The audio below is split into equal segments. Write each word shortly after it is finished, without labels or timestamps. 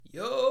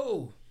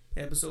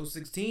Episode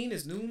 16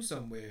 is noon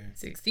somewhere.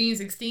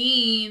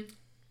 16.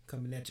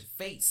 Coming at your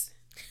face.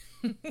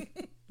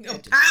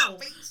 Pow!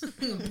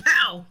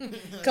 Pow!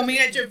 Coming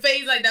at your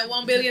face like that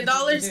 $1 billion. Yeah.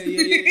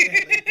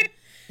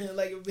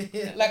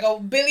 Like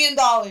 $1 billion.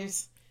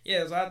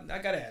 Yeah, so I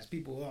gotta ask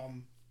people,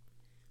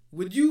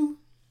 would you?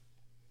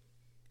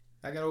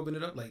 I gotta open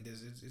it up like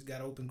this. It's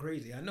gotta open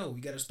crazy. I know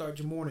you gotta start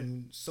your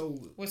morning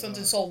with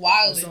something so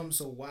wild. With something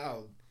so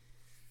wild.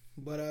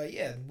 But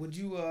yeah, would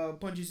you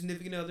punch your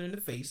significant other in the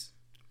face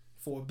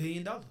for $1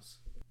 billion?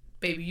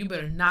 Baby, you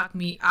better knock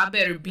me. I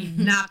better be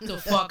knocked the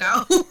fuck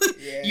out.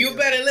 Yeah, you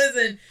better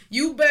listen.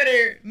 You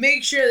better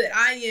make sure that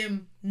I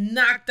am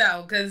knocked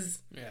out, cause.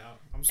 Yeah.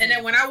 And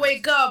then when I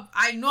wake up,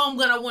 I know I'm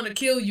gonna want to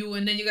kill you,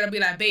 and then you're gonna be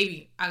like,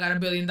 "Baby, I got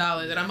 $1 billion,"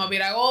 and I'm gonna be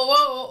like,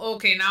 "Oh,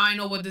 okay, now I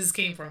know what this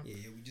came from." Yeah,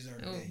 we just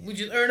earned $1 billion. We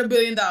just earned $1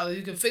 billion.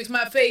 You can fix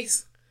my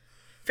face,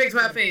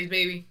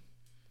 baby.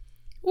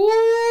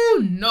 Ooh,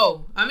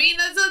 no. I mean,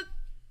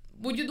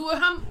 would you do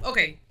it?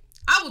 Okay,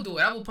 I will do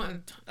it. I will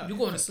punch. You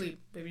going to sleep,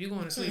 baby? You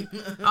going to sleep?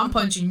 I'm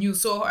punching you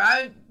so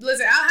hard.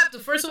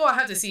 First of all, I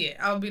have to see it.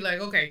 I'll be like,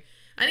 okay.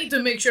 I need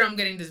to make sure I'm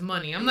getting this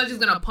money. I'm not just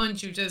gonna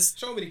punch you. Just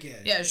show me the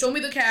cash. Yeah, show me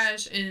the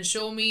cash and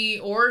show me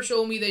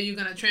that you're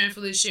gonna transfer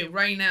this shit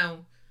right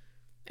now,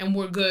 and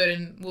we're good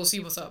and we'll see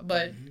what's up.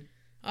 But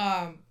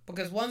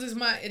because once it's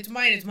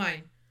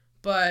mine.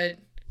 But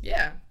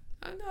yeah,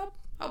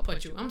 I'll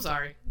punch you. I'm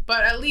sorry,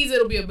 but at least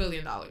it'll be $1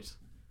 billion.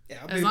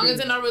 Yeah, as long as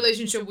in our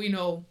relationship we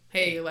know,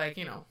 hey, like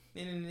you know.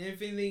 And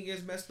if anything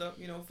gets messed up,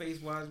 you know,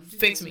 face wise,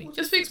 fix me.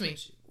 Just fix me.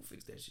 We'll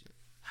fix that shit.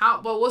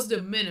 But what's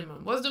the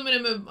minimum? What's the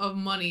minimum of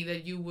money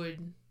that you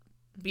would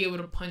be able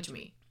to punch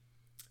me?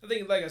 I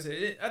think, like I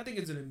said, I think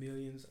it's in the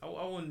millions. I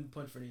wouldn't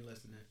punch for any less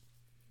than that.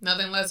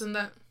 Nothing less than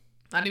that?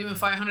 Not even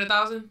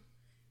 500,000?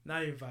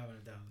 Not even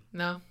 500,000.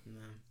 No,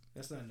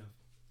 that's not enough.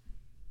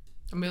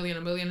 A million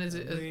is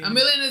a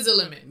million is the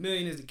limit. $1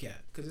 million is the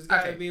cap because it's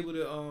gotta be able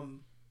to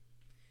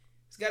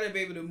it's gotta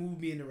be able to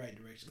move me in the right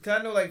direction. Cause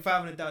I know like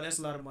 500,000, that's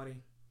a lot of money.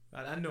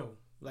 I know.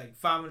 Like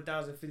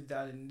 500,000,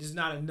 50,000, it's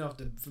not enough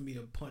for me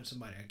to punch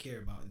somebody I care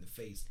about in the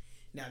face.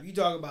 Now, if you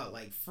talk about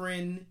like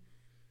friend,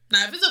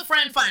 now if it's a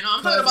friend, fine. No,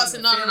 I'm talking about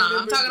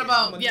I'm talking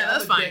about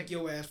that's fine.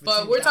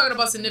 But we're talking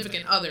about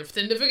significant other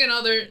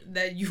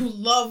that you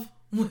love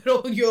with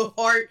all your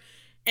heart,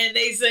 and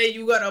they say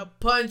you gotta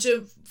punch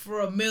him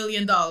for $1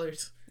 million.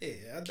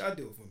 Yeah, I'll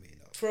do it for $1 million.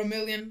 For $1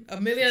 million,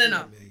 $1 million and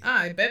up.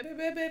 Alright, bet. $1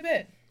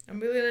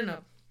 million and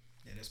up.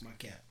 Yeah, that's my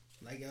cap.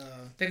 Like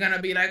they're gonna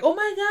be like, oh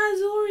my God,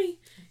 Zori,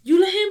 you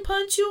let him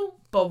punch you,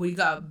 but we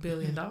got $1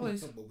 billion. But we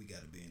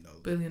got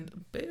 $1 billion.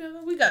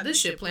 We got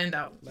this shit planned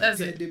out. Like that's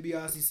Ted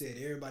DiBiase said,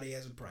 everybody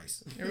has a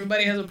price.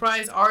 Everybody has a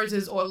price. Ours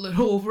is a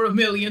little over $1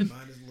 million.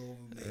 Mine is a little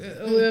over $1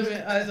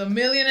 million. It's $1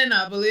 million and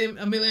up.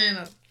 $1 million and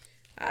up.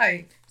 All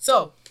right.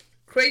 So,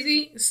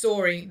 crazy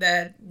story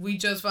that we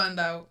just found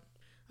out.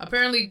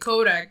 Apparently,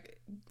 Kodak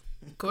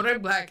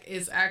Black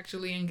is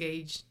actually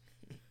engaged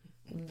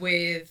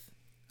with.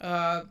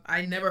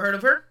 I never heard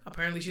of her.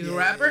 Apparently she's a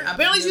rapper.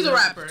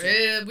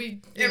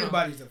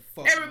 Everybody's a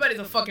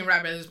fucking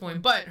rapper at this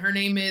point. But her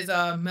name is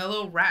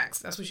Mellow Rax.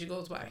 That's what she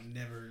goes by. I've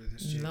never heard of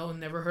this shit. No,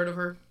 never heard of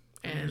her.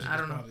 And I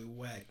don't know. Probably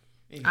whack.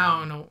 Anyway. I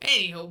don't know.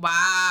 Anyhow,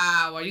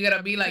 wow, you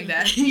gotta be like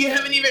that. You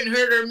haven't even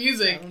heard her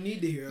music. I don't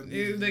need to hear her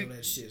music.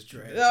 That shit's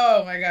trash.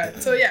 Oh my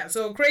God.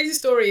 So crazy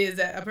story is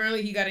that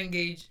apparently he got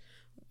engaged,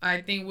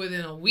 I think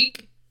within a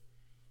week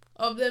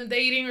of them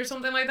dating or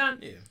something like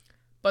that. Yeah.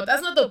 But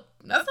that's not the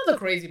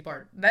crazy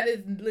part. That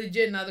is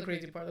legit not the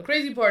crazy part. The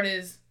crazy part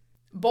is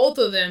both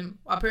of them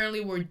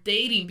apparently were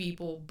dating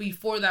people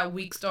before that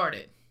week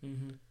started.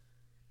 Mm-hmm.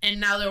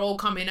 And now they're all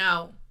coming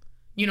out,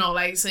 you know,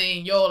 like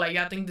saying, yo, like,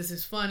 y'all think this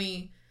is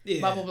funny,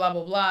 blah, blah, blah,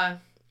 blah, blah.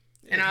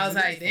 And I was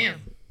like, damn.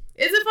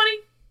 Is it funny?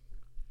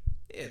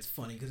 Yeah, it's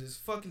funny because it's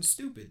fucking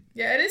stupid.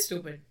 Yeah, it is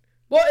stupid.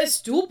 Well, it's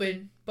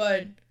stupid,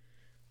 but...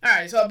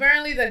 Alright, so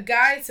apparently the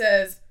guy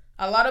says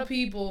a lot of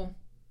people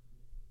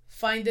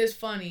find this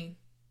funny.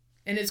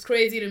 And it's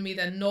crazy to me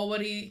that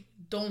nobody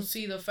don't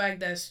see the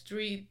fact that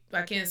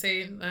I can't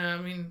say,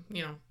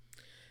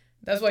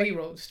 that's what he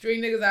wrote.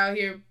 Street niggas out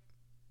here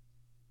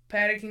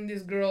panicking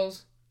these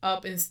girls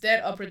up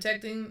instead of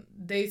protecting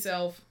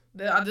theyself.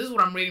 This is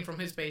what I'm reading from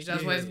his page.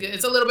 That's why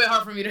it's a little bit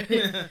hard for me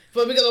to,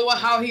 but because of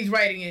how he's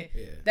writing it.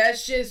 Yeah. That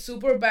shit's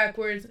super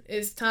backwards.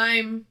 It's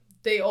time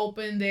they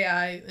open their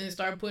eyes and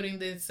start putting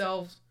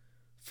themselves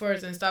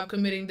first and stop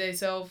committing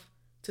themselves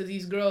to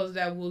these girls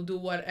that will do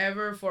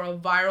whatever for a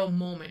viral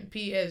moment.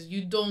 P.S.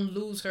 You don't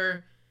lose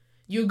her.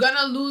 You're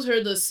gonna lose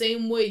her the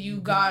same way you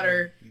got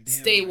her.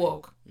 Stay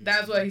woke.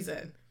 That's what he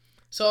said.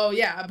 So,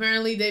 yeah,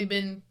 apparently they've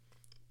been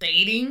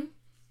dating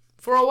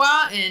for a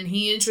while, and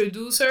he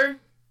introduced her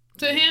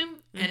to him,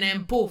 and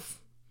then poof.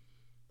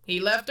 He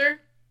left her.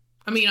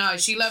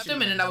 She left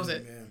him, and then that was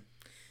it. Man.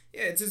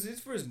 Yeah, it's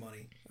for his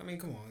money. I mean,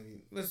 come on,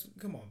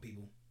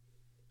 people.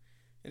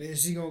 And then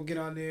she gonna get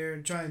on there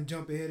and try and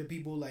jump ahead of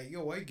people like,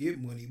 yo, I get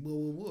money, blah,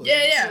 blah, blah.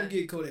 Yeah. You don't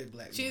get Kodak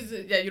Black money.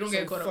 You don't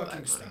get Kodak Black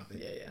money. Stop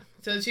it. Yeah.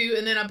 So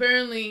and then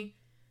apparently,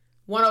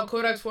 one of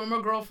Kodak's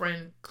former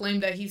girlfriend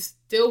claimed that he's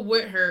still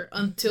with her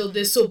until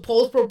this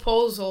supposed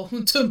proposal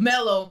to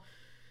Mello.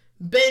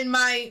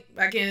 Nigga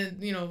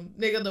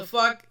the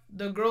fuck.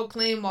 The girl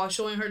claimed while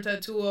showing her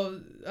tattoo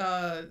of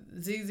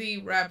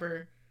ZZ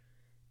Rapper.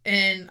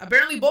 And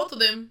apparently both of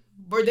them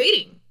were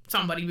dating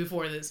somebody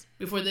before they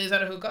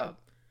decided to hook up.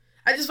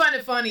 I just find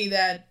it funny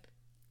that,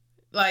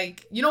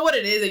 like, you know what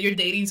it is that you're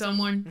dating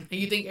someone and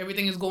you think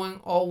everything is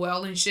going all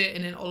well and shit,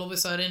 and then all of a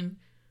sudden,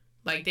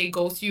 like, they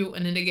ghost you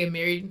and then they get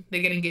married,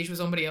 they get engaged with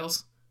somebody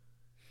else.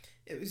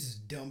 Yeah, this is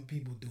dumb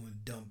people doing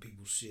dumb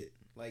people shit.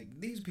 Like,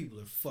 these people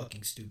are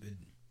fucking stupid.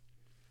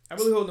 I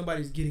really hope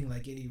nobody's getting,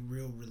 like, any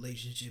real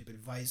relationship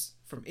advice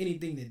from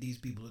anything that these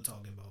people are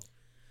talking about.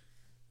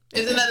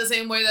 Isn't that the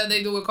same way that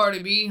they do with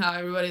Cardi B? How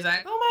everybody's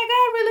like, oh my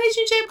god,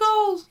 relationship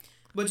goals.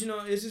 But, you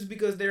know, it's just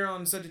because they're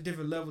on such a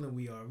different level than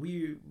we are.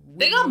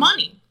 They got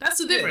money. That's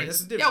the difference. Yeah, that's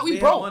the difference. Yeah, we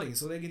broke. Money,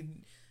 so they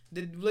can...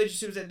 The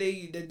relationships that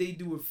they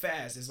do are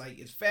fast. It's like,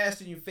 it's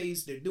fast in your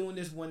face. They're doing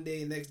this one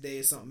day, and next day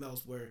is something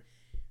else where,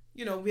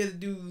 you know, we have to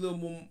do a little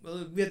more...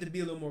 We have to be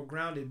a little more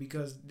grounded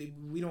because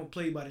we don't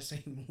play by the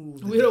same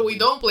rules. We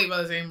don't play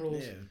by the same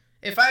rules. Yeah.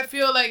 If I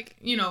feel like,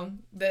 you know,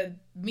 that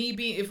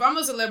if I'm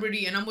a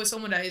celebrity and I'm with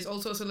someone that is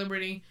also a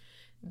celebrity,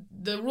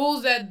 the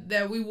rules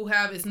that we will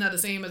have is not the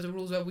same as the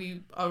rules that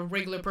a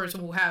regular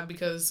person will have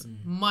because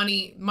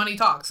money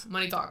talks.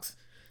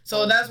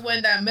 So that's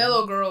when that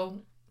Mello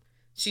girl,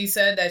 she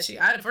said that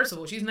first of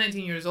all, she's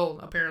 19 years old,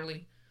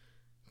 apparently.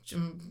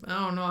 I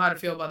don't know how to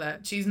feel about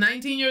that. She's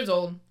 19 years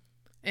old,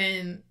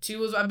 and she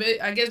was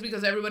I guess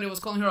because everybody was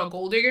calling her a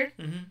gold digger.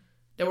 Mm-hmm.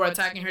 They were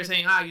attacking her,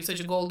 saying, you're such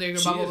a gold digger,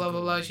 blah, blah, blah,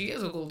 blah, blah. She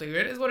is a gold digger.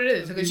 It is what it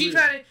is.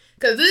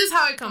 Because this is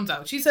how it comes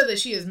out. She said that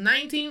she is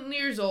 19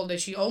 years old, that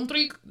she owned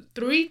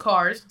three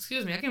cars.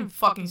 Excuse me, I can't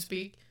fucking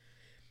speak.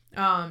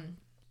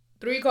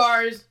 3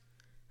 cars.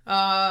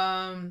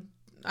 I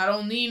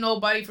don't need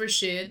nobody for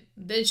shit.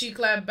 Then she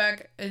clapped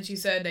back and she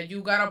said that you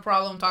got a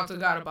problem, talk to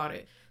God about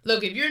it.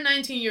 Look, if you're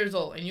 19 years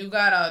old and you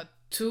got a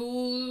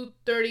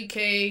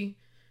 $230K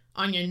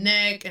on your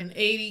neck and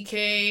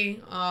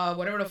 $80K,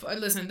 whatever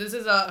listen, this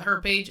is her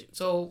page,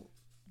 so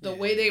the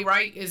way they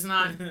write is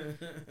not,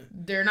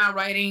 they're not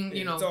writing,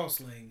 you know. It's all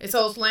slang. It's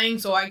all slang,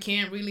 so I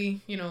can't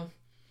really, you know.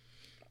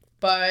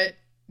 But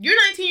you're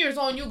 19 years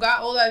old and you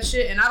got all that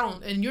shit,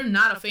 and you're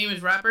not a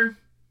famous rapper,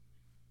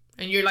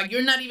 and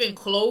you're not even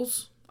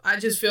close. I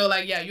just feel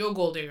like, you're a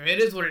gold digger. It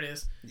is what it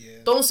is.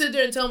 Yeah. Don't sit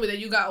there and tell me that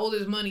you got all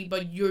this money,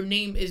 but your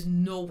name is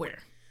nowhere.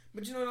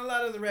 But you know, a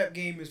lot of the rap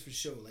game is for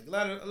show. Like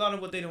a lot of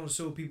what they don't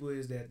show people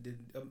is that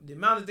the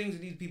amount of things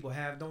that these people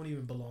have don't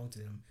even belong to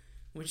them.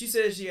 When she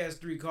says she has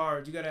 3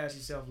 cars, you gotta ask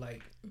yourself,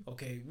 like,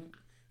 okay,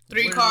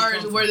 3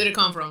 cars. Where did it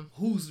come from?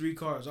 Whose 3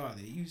 cars are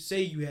they? You say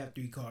you have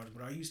 3 cars,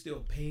 but are you still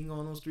paying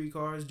on those 3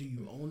 cars? Do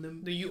you own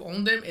them? Do you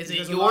own them? Is it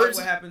yours? A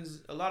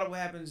lot of what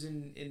happens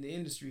in the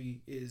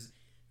industry is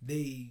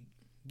they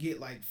get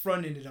like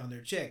front-ended on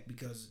their check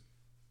because,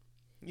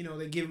 you know,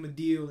 they give them a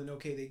deal and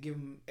they give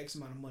them X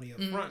amount of money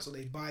up front, so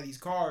they buy these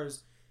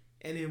cars,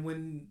 and then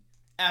when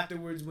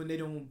they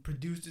don't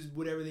produce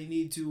whatever they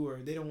need to, or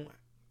they don't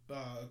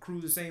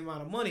accrue the same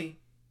amount of money,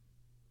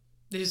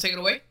 they just take it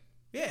away.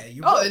 Yeah,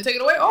 they take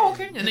it away. Oh,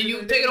 okay, and then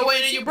you take it away,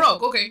 and then you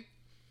broke. Okay,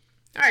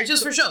 all right,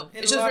 just for show.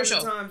 It's just for show.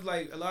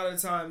 A lot of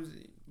the times,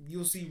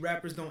 you'll see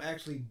rappers don't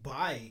actually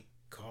buy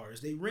cars;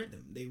 they rent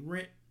them. They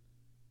rent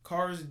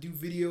cars and do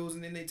videos,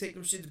 and then they take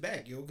them shits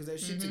back, because that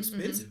shit's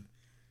expensive. Mm-hmm.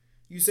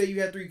 You say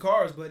you have 3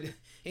 cars, but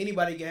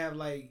anybody can have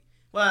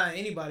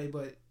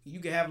but you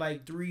can have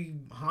like 3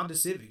 Honda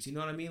Civics. You know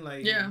what I mean?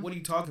 Like, what are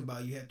you talking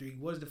about? You have 3.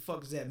 What the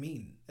fuck does that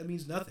mean? That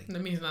means nothing.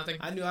 That means nothing.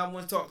 I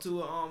once talked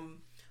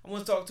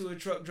to a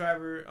truck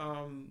driver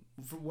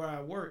from where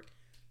I work,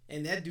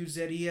 and that dude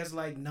said he has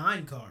like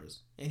 9 cars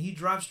and he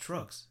drives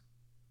trucks.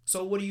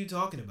 So what are you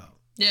talking about?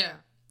 Yeah,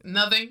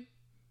 nothing.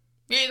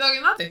 You ain't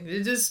talking nothing.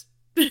 It just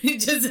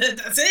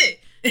that's it.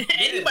 Yeah.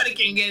 Anybody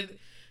can get.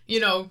 You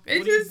know,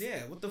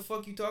 what the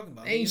fuck you talking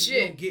about? Ain't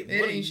shit. You don't get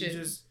money.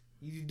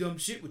 You do dumb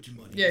shit with your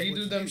money. Yeah, you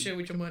do dumb shit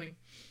with your money.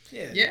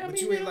 Yeah,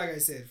 but you ain't, like I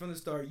said, from the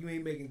start, you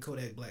ain't making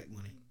Kodak Black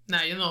money.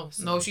 Nah, you know.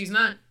 So, no, she's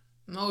not.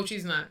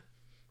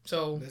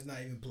 So. Let's not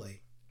even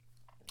play.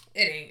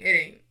 It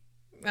ain't.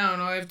 I don't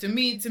know. If to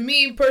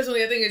me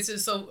personally, I think it's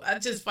just I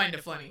just find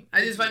it funny.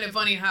 I just find it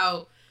funny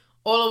how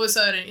all of a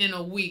sudden in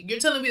a week, you're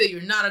telling me that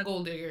you're not a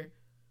gold digger,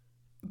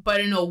 but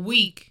in a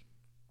week,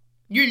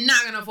 you're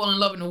not going to fall in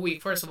love in a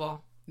week, first of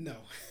all. No.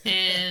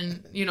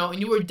 And, you know, and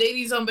you were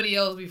dating somebody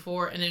else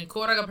before, and then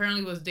Kodak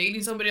apparently was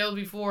dating somebody else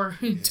before,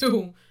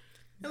 too.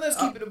 And let's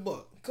keep it a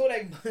book.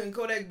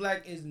 Kodak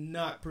Black is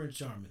not Prince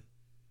Charming.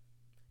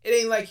 It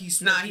ain't like he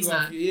swept he's you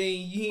not. off.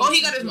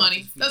 He got his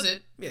money. That's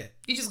it. Yeah.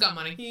 He just got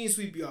money. He ain't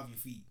sweep you off your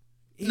feet.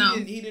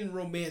 He didn't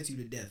romance you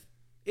to death.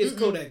 It's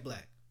Kodak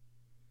Black.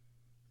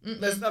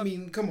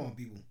 Come on,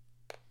 people.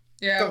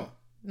 Yeah. Come on.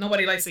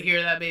 Nobody likes to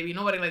hear that, baby.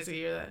 Nobody likes to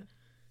hear that.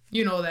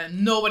 You know that.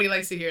 Nobody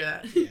likes to hear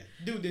that. Yeah.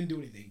 Dude didn't do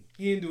anything.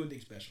 He didn't do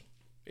anything special.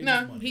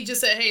 He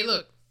just said, hey,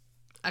 look,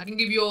 I can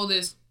give you all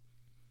this.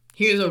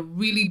 Here's a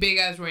really big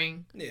ass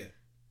ring. Yeah.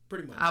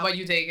 Pretty much. How about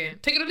you take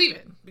it? Take it or leave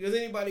it. Because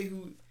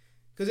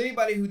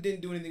anybody who didn't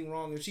do anything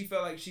wrong, if she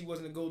felt like she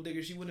wasn't a gold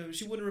digger, she wouldn't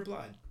have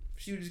replied.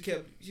 She would just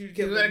kept. You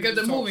gotta keep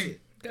them moving.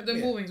 Kept them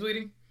moving,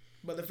 sweetie.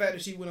 But the fact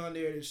that she went on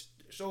there to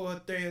show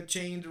her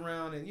chains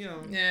around and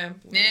you'll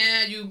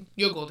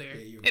go there.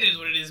 Yeah, it is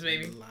what it is,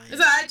 baby.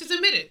 It's alright, just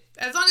admit it.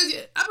 As long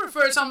as I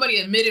prefer somebody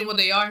admitting what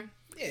they are.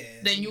 Yeah.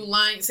 Than you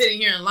sitting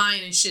here and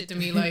lying and shit to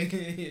me like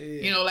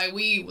like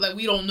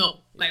we don't know.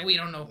 Like we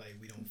don't know. Like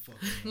we don't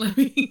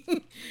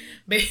fucking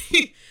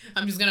baby,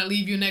 I'm just gonna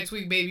leave you next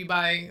week, baby,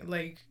 by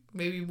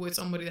maybe with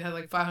somebody that has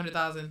like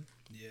 500,000.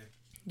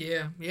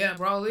 Yeah,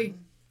 probably.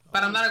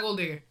 But I'm not a gold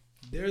digger.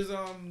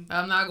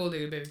 I'm not a gold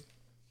digger, baby.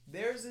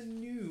 There's a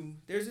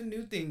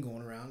new thing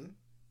going around.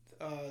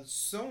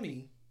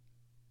 Sony,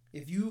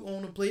 if you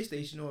own a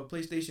PlayStation or a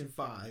PlayStation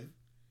 5,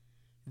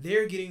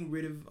 they're getting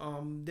rid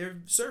of their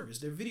service,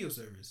 their video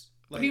service.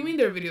 What do you mean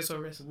their video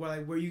service?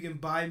 Where you can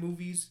buy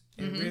movies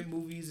and rent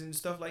movies and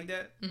stuff like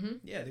that. Mm-hmm.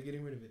 Yeah, they're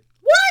getting rid of it.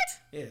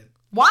 What? Yeah.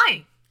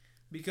 Why?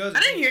 Because I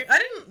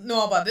didn't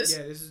know about this.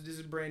 Yeah, this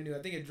is brand new. I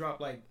think it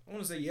dropped I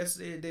want to say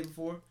yesterday or the day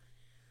before.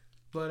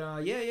 But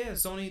the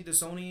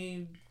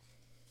Sony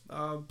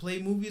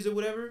Play movies or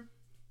whatever,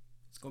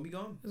 it's gonna be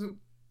gone.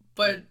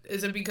 But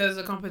is it because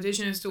the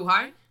competition is too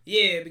high?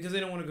 Yeah, because they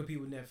don't want to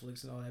compete with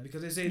Netflix and all that.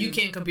 Because they say you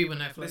can't compete with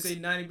Netflix. They say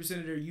 90%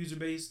 of their user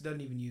base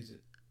doesn't even use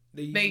it.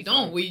 They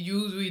don't. We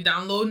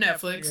download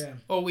Netflix,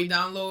 or we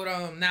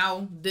download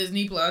now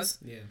Disney Plus.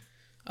 Yeah.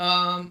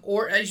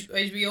 Or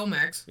HBO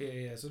Max.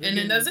 Yeah. So and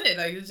then that's it.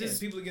 Like it's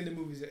just people are getting the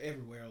movies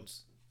everywhere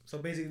else. So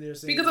basically, they're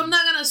saying because I'm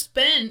not gonna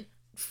spend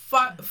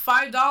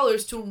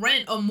 $5 to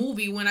rent a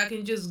movie when I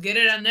can just get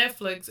it on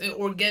Netflix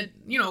or get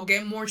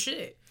more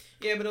shit.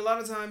 Yeah, but a lot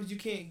of times you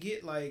can't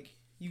get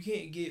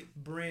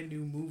brand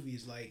new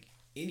movies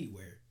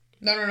anywhere.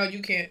 No,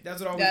 you can't.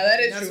 That's what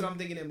that's what I'm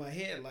thinking in my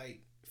head.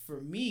 For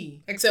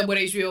me, except with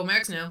HBO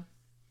Max now.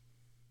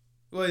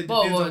 Well,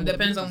 it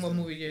depends on what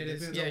movie it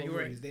is. Yeah, you're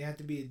right. They have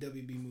to be a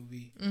WB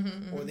movie,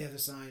 or they have to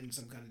sign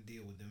some kind of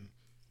deal with them.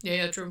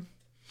 Yeah, true.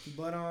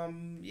 But I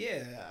don't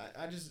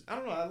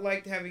know. I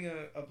liked having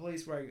a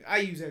place where I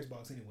use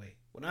Xbox anyway.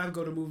 When I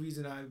go to movies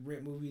and I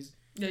rent movies,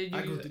 I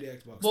go through the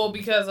Xbox. Well,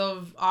 because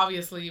of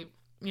obvious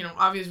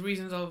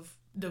reasons of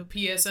the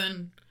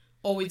PSN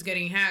always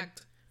getting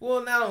hacked.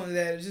 Well, not only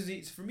that, it's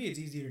just for me. It's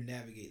easier to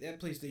navigate. That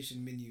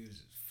PlayStation menu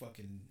is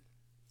fucking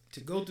to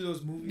go through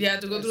those movies. Yeah,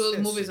 to go through those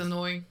movies is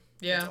annoying.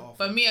 Yeah,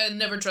 but me, I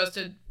never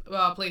trusted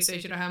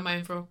PlayStation to have my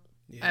info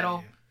at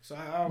all. Yeah. So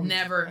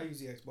I use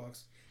the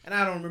Xbox. And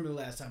I don't remember the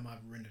last time I've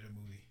rented a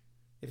movie.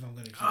 If I'm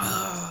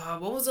gonna.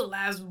 What was the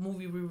last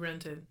movie we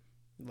rented?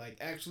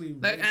 Actually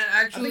rented.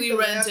 The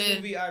last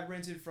movie I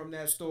rented from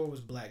that store was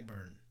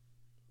Blackburn.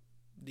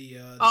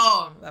 Yeah,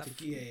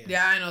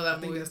 I know that movie. I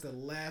think that's the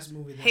last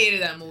movie.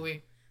 Hated that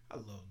movie. I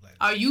love Blackburn.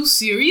 Are you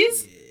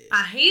serious? Yeah.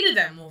 I hated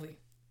that movie.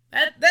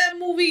 That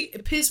movie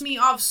pissed me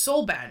off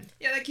so bad.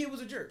 Yeah, that kid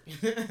was a jerk.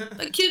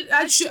 The kid,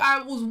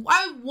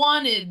 I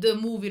wanted the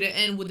movie to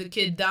end with the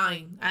kid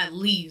dying at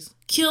least,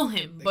 kill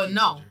him, but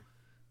no.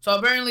 So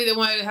apparently they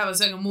wanted to have a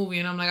second movie,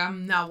 and I'm like,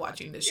 I'm not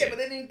watching this shit. Yeah, but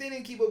they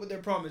didn't keep up with their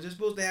promise. They're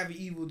supposed to have an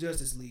evil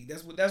Justice League.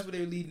 That's what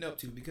they're leading up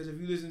to. Because if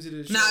you listen to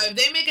the show, now if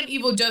they make an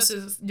evil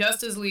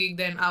Justice League,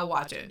 then I'll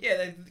watch it.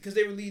 Yeah, because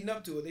they were leading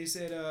up to it. They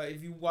said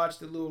if you watch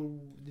the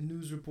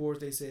news reports,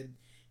 they said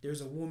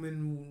there's a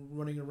woman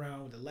running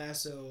around with a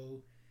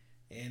lasso,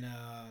 and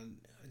a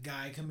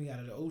guy coming out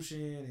of the ocean,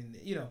 and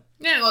yeah,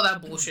 all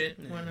that bullshit.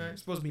 Yeah, why not?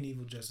 It's supposed to be an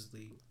evil Justice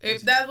League.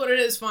 If that's what it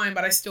is, fine.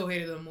 But I still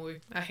hated that movie.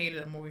 I hated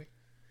that movie.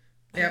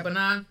 Yeah, but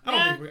nah.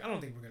 I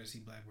don't think we're gonna see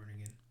Blackburn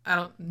again.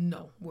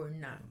 No, we're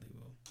not. I don't think we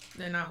will.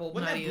 Then I hope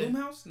not either.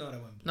 Blumhouse? No,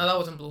 that wasn't Blumhouse. No, that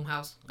wasn't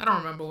Blumhouse. I don't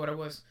remember what it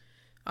was.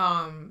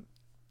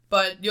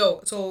 But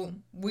so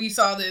we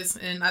saw this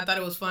and I thought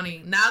it was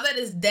funny. Now that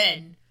it's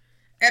dead,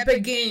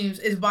 Epic Games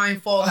is buying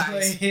Fall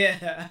Guys. Oh,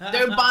 yeah.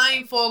 They're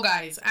buying Fall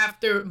Guys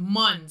after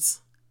months.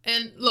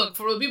 And look,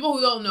 for the people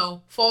who don't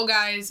know, Fall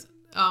Guys,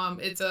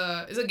 it's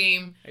a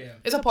game. Yeah.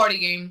 It's a party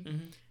game.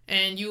 Mm-hmm.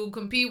 And you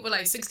compete with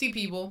 60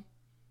 people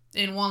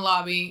in one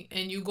lobby,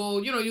 and you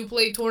go, you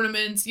play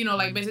tournaments,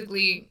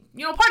 basically,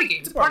 party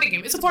games.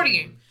 It's a party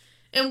game.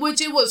 In which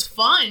it was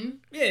fun.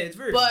 Yeah, it's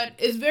very fun.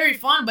 It's very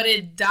fun, but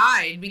it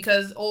died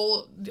because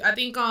I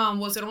think,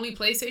 was it only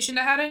PlayStation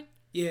that had it?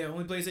 Yeah,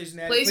 only PlayStation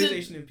had it.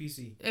 PlayStation and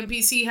PC. And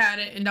PC had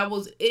it, and that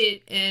was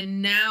it.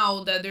 And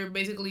now that they're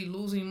basically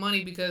losing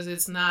money because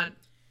it's not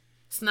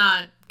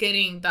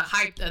getting the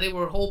hype that they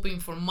were hoping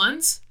for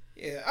months.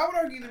 Yeah, I would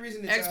argue the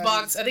reason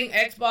Xbox. I think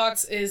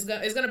Xbox is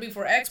gonna be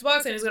for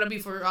Xbox, and it's gonna be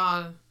for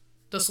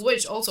the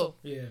Switch also.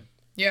 Yeah.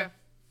 Yeah.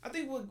 I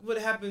think what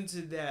happened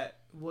to that,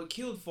 what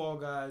killed Fall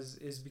Guys,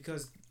 is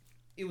because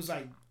it was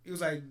like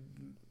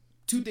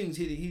two things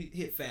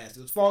hit fast.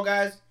 It was Fall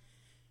Guys,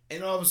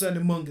 and all of a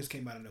sudden Among Us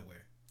came out of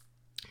nowhere.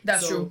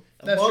 That's true.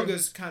 Among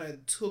Us kind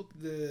of took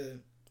the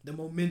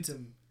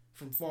momentum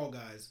from Fall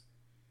Guys.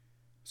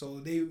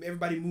 So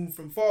everybody moved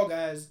from Fall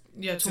Guys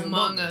to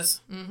Among Us.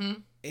 Mm-hmm.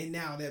 And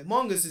now that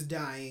Among Us is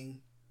dying,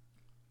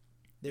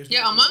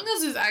 Among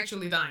Us is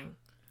actually dying.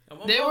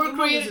 Among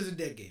Us is a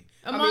dead game.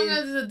 Among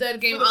Us is a dead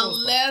game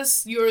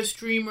unless you're a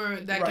streamer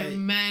that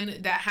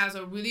that has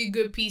a really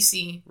good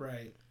PC.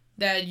 Right.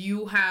 That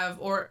you have,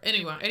 or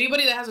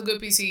anybody that has a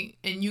good PC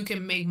and you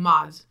can make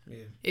mods.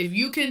 Yeah. If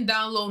you can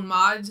download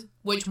mods,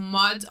 which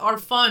mods are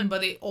fun,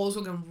 but they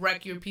also can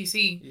wreck your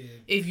PC. Yeah.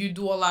 If you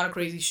do a lot of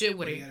crazy shit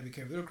with it. You gotta be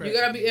careful.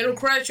 It'll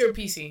crash your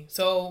PC.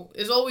 So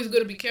it's always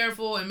good to be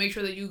careful and make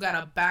sure that you got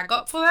a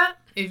backup for that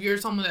if you're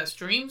someone that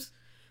streams.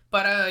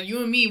 But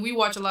you and me, we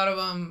watch a lot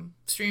of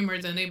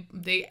streamers and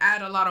they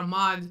add a lot of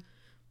mods.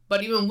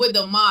 But even with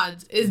the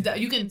mods,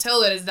 you can tell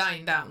that it's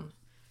dying down.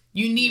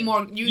 You need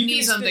more. You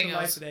need something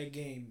else. For that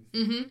game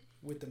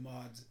with the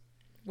mods.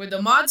 With the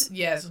mods,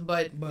 yes,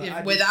 but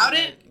without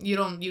it,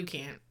 you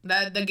can't.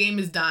 The game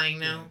is dying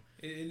now.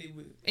 Yeah.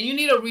 And you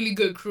need a really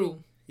good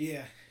crew.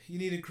 Yeah, you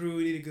need a crew.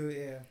 You need a good.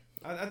 Yeah,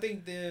 I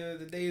think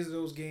the days of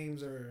those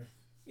games are,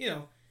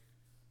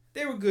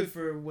 they were good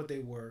for what they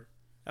were.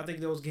 I think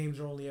those games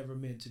are only ever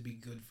meant to be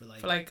good for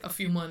like a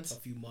few months.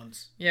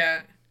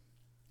 Yeah.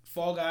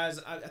 Fall Guys.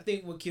 I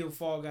think what killed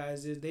Fall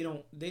Guys is they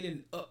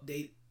didn't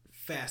update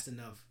fast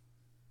enough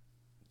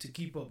to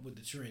keep up with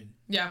the trend.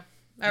 Yeah,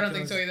 I don't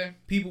think so either.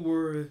 People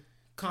were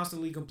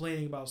constantly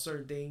complaining about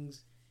certain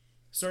things.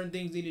 Certain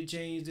things needed to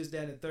change, this,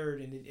 that, and the third,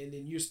 and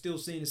then you're still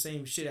seeing the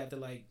same shit after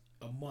like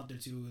a month or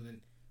two.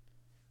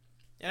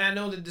 And I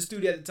know that the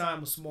studio at the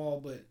time was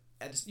small, but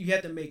you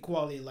had to make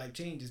quality of life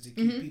changes to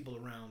keep people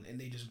around, and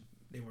they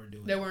weren't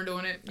doing it. They weren't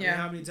doing it. Yeah. I mean,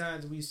 how many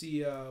times we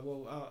see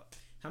how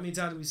many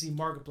times we see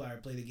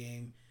Markiplier play the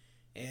game,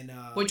 and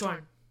which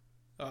one?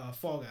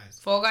 Fall Guys.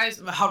 Fall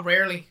Guys? How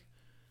rarely?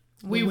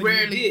 We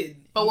rarely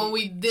did. But when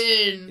we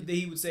did,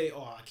 he would say,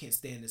 "Oh, I can't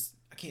stand this.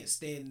 I can't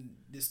stand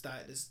this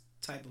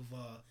type of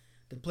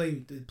the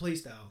play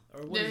style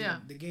or what is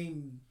it? The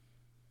game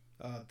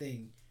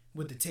thing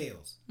with the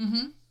tails."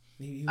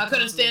 Mm-hmm. I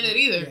couldn't stand it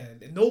either.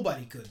 Yeah,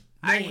 nobody could.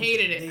 I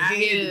hated it. I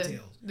hated the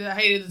tails. I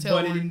hated the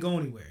tails. But it didn't go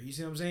anywhere. You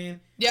see what I'm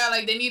saying? Yeah,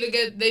 like they need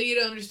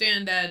to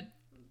understand that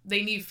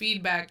they need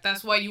feedback.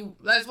 That's why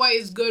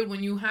it's good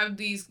when you have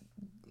these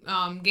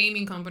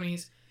gaming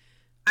companies.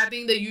 I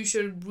think that you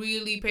should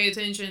really pay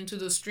attention to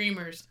the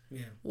streamers.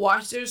 Yeah.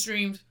 Watch their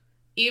streams.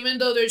 Even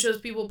though they're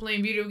just people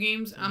playing video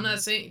games, I'm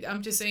just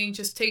saying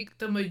just take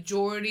the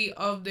majority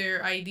of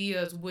their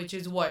ideas, which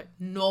is what?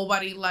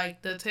 Nobody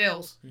liked the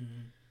Tales.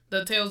 Mm-hmm.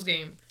 The Tales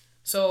game.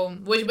 So,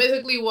 which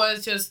basically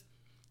was just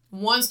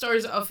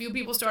a few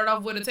people start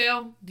off with a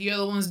tail, the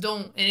other ones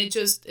don't. And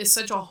it's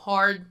such a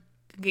hard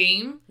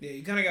game. Yeah,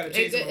 you kind of got to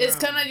chase them around. It's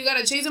kind of, you got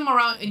to chase them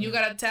around and you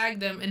got to tag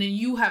them and then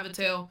you have a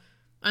tail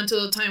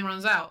until the time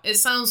runs out. It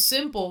sounds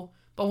simple,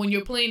 but when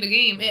you're playing the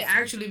game, it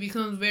actually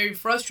becomes very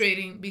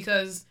frustrating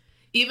because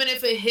even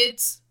if it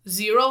hits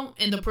 0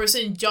 and the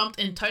person jumped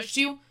and touched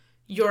you,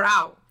 you're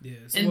out. Yeah.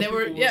 And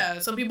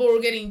some people were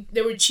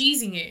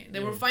cheesing it.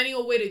 They were finding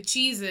a way to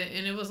cheese it,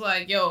 and it was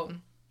like, yo,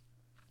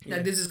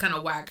 like this is kind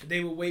of whack.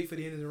 They would wait for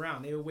the end of the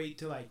round. They would wait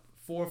till like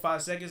 4 or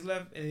 5 seconds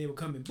left, and they would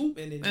come and boop,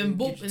 and then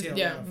get your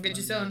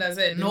tail, and that's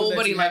it.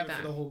 Nobody liked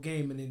that for the whole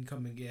game, and then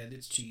come and get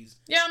it's cheese.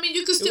 Yeah, I mean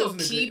you could still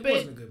keep it. It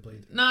wasn't a good play.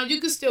 No,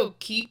 you could still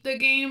keep the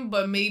game,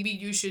 but maybe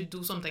you should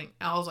do something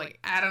else, like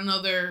add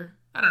another.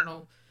 I don't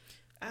know.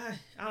 I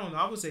don't know.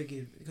 I would say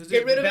because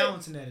the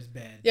balance in that is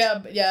bad. Yeah.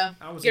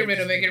 Get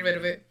rid of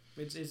it.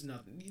 It's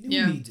nothing. Who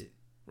needs it?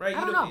 Right?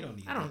 I don't know.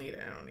 I don't need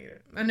it.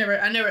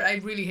 I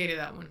really hated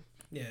that one.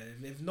 Yeah,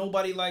 if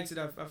nobody likes it,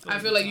 I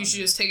feel like you should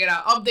just take it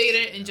out, update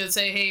it, and just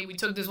say, hey, we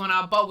took this one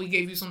out, but we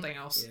gave you something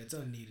else. Yeah, it's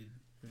unneeded.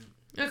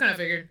 Yeah. I kind of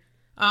figured.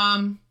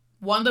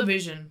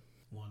 WandaVision.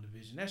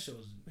 That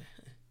show's...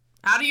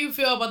 How do you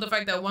feel about the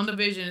fact that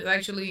WandaVision is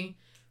actually,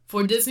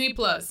 for Disney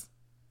Plus,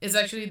 is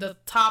actually the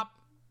top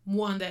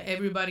one that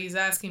everybody's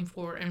asking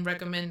for and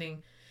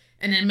recommending,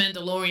 and then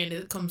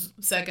Mandalorian comes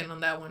second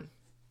on that one?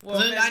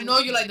 Well, I know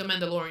you like the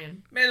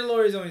Mandalorian.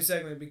 Mandalorian's only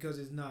second because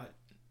it's not...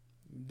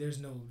 There's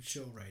no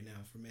show right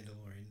now for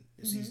Mandalorian.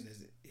 The season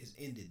is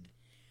ended.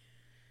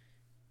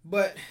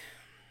 But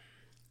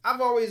I'm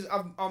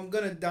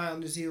gonna die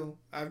on this hill.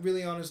 I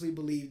really honestly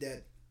believe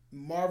that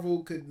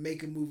Marvel could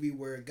make a movie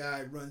where a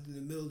guy runs in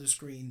the middle of the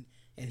screen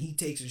and he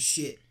takes a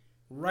shit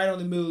right on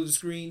the middle of the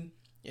screen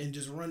and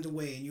just runs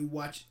away, and you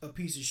watch a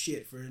piece of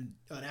shit for an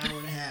hour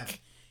and a half.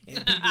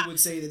 And people would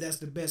say that that's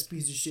the best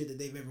piece of shit that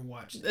they've ever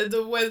watched.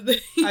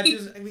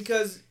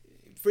 Because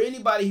for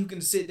anybody who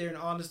can sit there and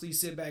honestly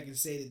sit back and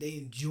say that they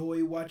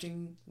enjoy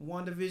watching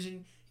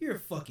WandaVision, you're a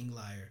fucking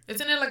liar.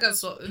 Doesn't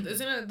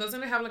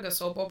it have like a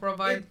soap opera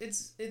vibe?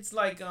 It's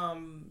like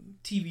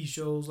TV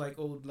shows like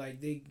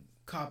they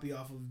copy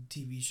off of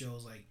TV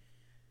shows like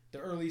the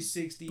early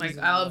 60s. Like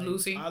I Love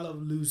Lucy. I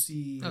Love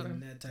Lucy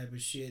and that type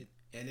of shit.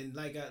 And then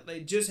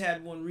they just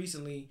had one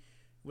recently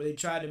where they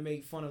tried to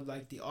make fun of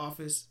like The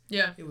Office.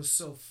 Yeah. It was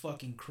so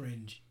fucking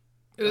cringe.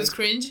 It was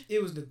cringe?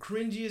 It was the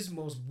cringiest,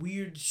 most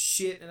weird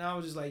shit, and I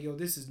was just like, yo,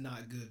 this is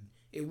not good.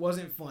 It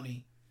wasn't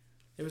funny.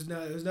 There was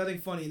nothing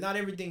funny. Not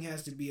everything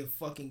has to be a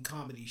fucking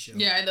comedy show.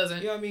 Yeah, it doesn't.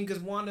 You know what I mean?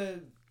 Because Wanda,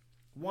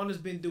 Wanda's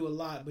been through a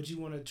lot, but you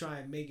want to try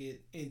and make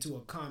it into a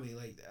comedy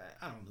like that.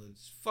 I don't know.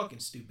 It's fucking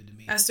stupid to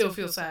me. I still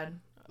feel sad.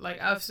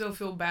 Like, I still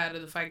feel bad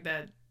at the fact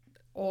that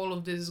all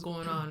of this is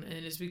going on,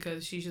 and it's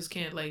because she just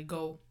can't let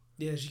go.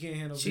 Yeah, she can't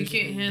handle. She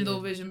can't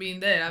handle Vision being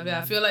dead. I mean,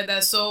 I feel like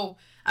that's so.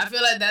 I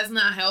feel like that's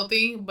not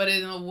healthy, but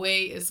in a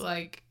way, it's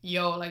like,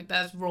 yo, like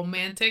that's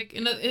romantic.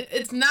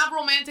 It's not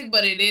romantic,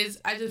 but it is.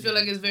 I just feel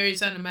like it's very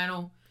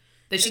sentimental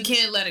that she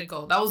can't let it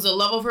go. That was the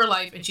love of her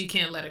life, and she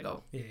can't let it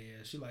go. Yeah.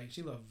 She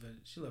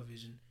loved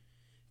Vision.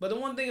 But the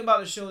one thing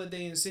about the show that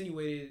they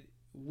insinuated,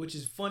 which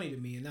is funny to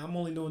me, and I'm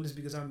only knowing this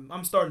because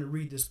I'm starting to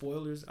read the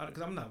spoilers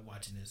because I'm not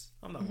watching this.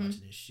 I'm not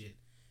watching this shit.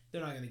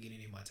 They're not gonna get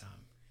any of my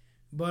time.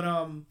 But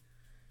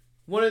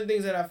one of the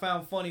things that I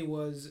found funny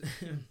was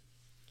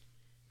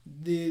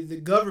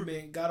the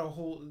government got a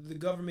hold. The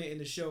government in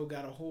the show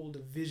got a hold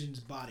of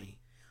Vision's body.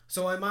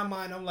 So in my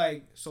mind, I'm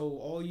like, so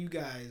all you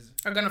guys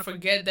are gonna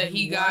forget that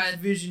he got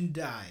Vision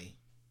die.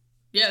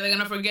 Yeah, they're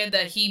gonna forget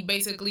that he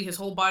basically his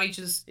whole body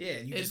just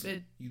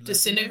it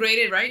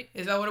disintegrated, right?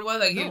 Is that what it was?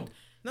 Like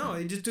no,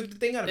 it just took the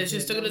thing out of it. It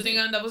just took the thing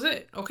out and that was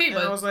it. Okay, and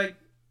but I was like,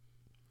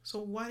 so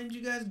why didn't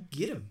you guys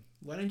get him?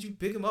 Why didn't you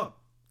pick him up?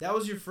 That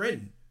was your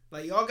friend.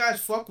 Like, y'all guys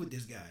fuck with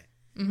this guy.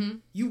 Mm-hmm.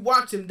 You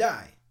watched him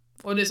die.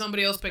 Or did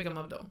somebody else pick him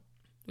up though?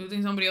 Do you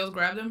think somebody else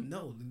grabbed him?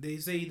 No, they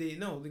say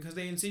because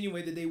they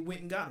insinuated they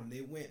went and got him.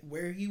 They went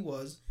where he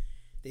was,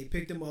 they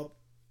picked him up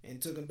and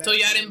took him back. So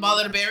y'all didn't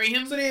bother to bury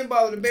him? So they didn't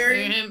bother to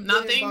bury him.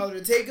 Nothing. They didn't bother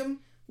to take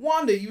him.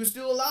 Wanda, you were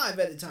still alive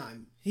at the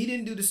time. He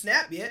didn't do the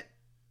snap yet,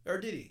 or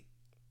did he?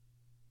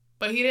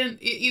 But he didn't.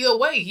 Either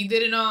way, he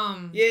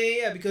didn't.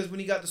 Yeah. Because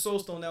when he got the Soul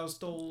Stone, that was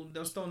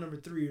stone number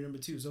 3 or number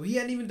 2. So he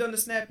hadn't even done the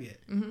snap yet.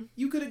 Mm-hmm.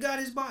 You could have got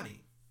his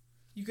body.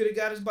 You could have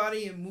got his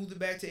body and moved it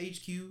back to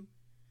HQ.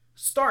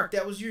 Stark,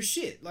 that was your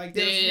shit. Like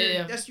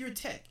that's your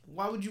tech.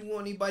 Why would you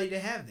want anybody to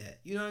have that?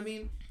 You know what I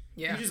mean?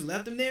 Yeah. You just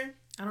left him there.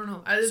 I don't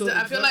know. I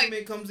feel like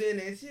it comes in.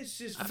 And it's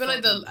just. I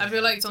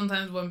feel like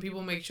sometimes when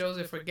people make shows,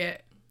 they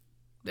forget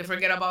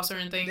about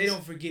certain things. They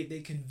don't forget.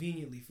 They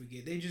conveniently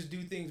forget. They just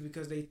do things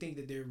because they think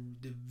that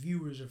the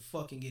viewers are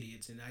fucking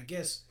idiots, and I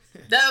guess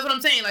that's what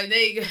I'm saying. Like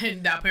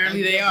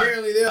apparently they are.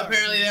 Apparently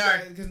they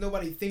are. Because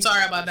nobody thinks.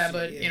 Sorry about that,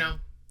 but you know,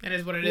 it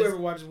is what it is. Whoever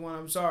watches one,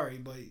 I'm sorry,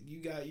 but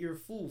you're a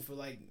fool for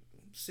like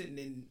sitting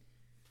in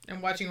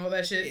and watching all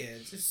that shit. Yeah,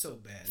 it's just so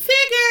bad.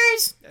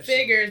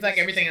 Figures like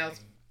everything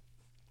else.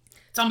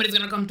 Somebody's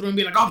gonna come through and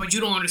be like, oh, but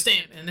you don't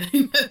understand, and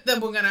then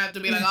we're gonna have to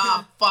be like,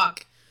 oh,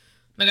 fuck.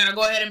 They're gonna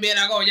go ahead and be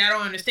like, oh, y'all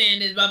don't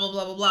understand this, blah, blah,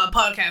 blah, blah, blah,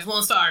 podcast,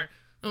 1 star.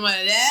 I'm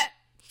like, that?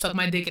 Suck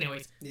my dick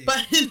anyways. Yeah.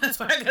 But that's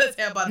what I gotta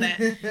say about that.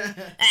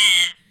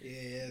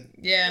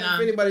 Yeah,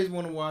 if anybody's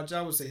want to watch,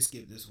 I would say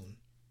skip this one.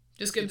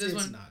 Just skip this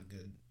one? It's not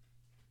good.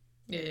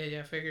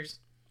 Yeah, figures.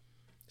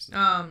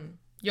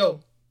 Yo,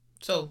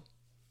 so,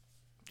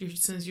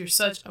 since you're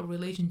such a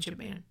relationship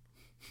man,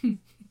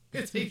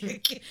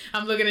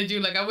 I'm looking at you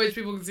like I wish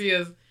people could see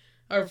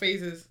our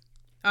faces.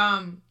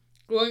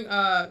 Going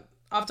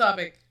off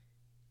topic.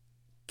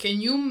 Can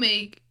you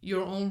make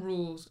your own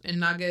rules and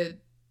not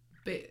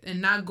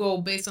go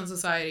based on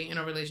society in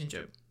a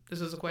relationship? This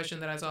was a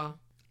question that I saw.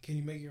 Can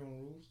you make your own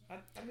rules?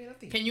 I mean, I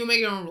think. Can you make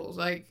your own rules?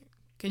 Like,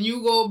 can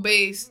you go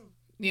based?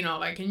 You know,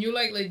 like, can you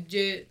like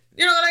legit?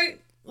 You know,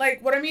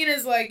 like what I mean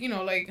is like, you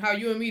know, like how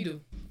you and me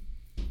do.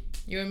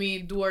 You and me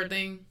do our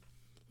thing.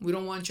 We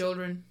don't want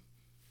children.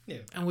 Yeah.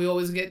 And we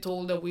always get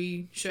told that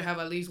we should have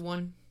at least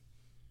one.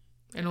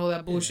 And all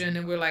that bullshit. Yeah.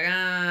 And we're like,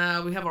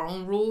 we have our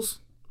own rules.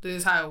 This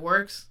is how it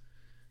works.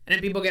 And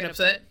then people get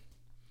upset.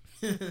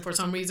 For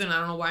some reason. I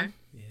don't know why.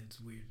 Yeah, it's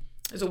weird.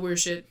 It's a weird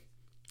shit.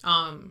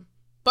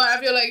 But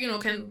I feel like, you know,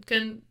 can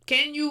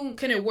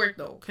it work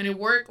though? Can it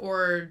work?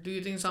 Or do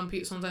you think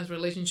sometimes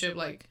relationship,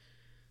 like,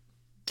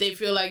 they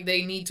feel like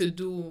they need to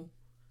do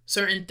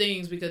certain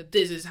things because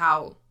this is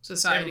how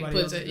society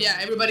puts it. Yeah,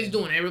 everybody's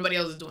doing it. Everybody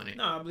else is doing it.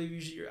 No, I believe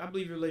I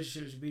believe your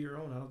relationship should be your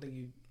own. I don't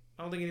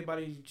think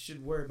anybody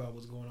should worry about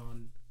what's going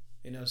on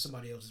in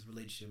somebody else's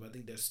relationship. I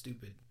think that's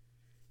stupid.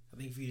 I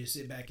think for you to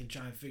sit back and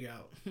try and figure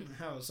out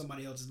how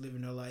somebody else is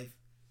living their life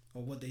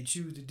or what they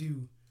choose to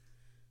do,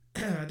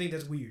 I think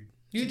that's weird.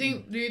 Do you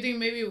think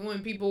maybe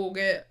when people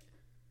get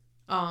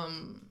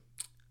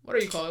what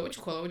do you call it? What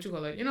you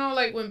call it? You know,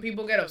 like when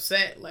people get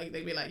upset, like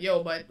they be like,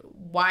 yo, but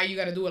why you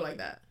gotta do it like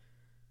that?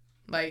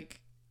 Like,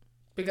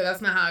 because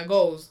that's not how it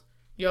goes.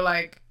 You're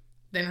like,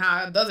 then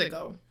how does it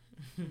go?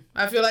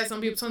 I feel like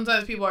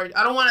sometimes people are,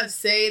 I don't want to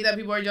say that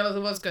people are jealous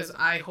of us because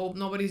I hope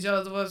nobody's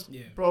jealous of us.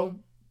 Yeah. Bro,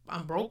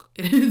 I'm broke.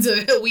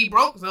 We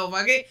broke, so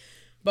fuck it.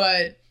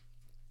 But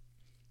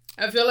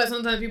I feel like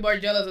sometimes people are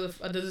jealous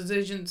of the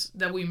decisions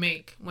that we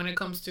make when it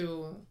comes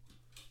to,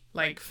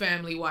 like,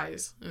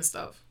 family-wise and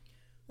stuff.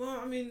 Well,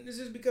 I mean, it's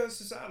just because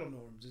societal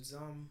norms. It's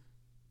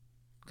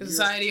because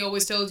society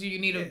always tells you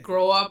need to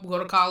grow up, go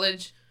to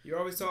college, you're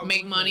always talking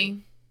make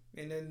money,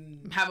 and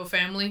then have a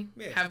family,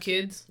 have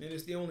kids. And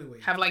it's the only way.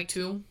 Have like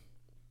 2.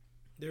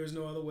 There is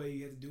no other way.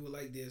 You have to do it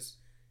like this,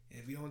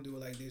 and if you don't do it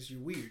like this, you're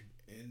weird.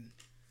 And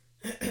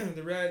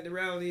the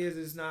reality is,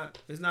 it's not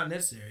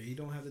necessary. You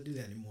don't have to do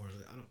that anymore.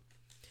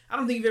 I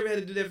don't think you've ever had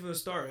to do that from the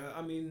start.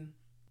 I mean,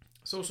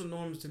 social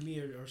norms to me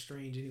are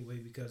strange anyway,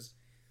 because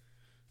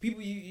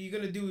people you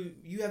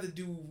have to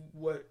do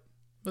what's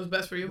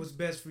best for you. What's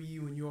best for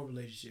you in your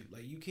relationship.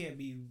 Like, you can't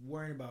be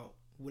worrying about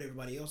what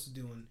everybody else is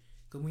doing,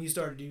 because when you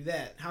start to do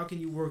that, how can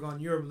you work on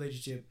your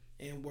relationship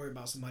and worry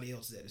about somebody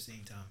else's at the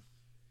same time?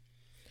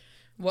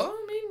 Well,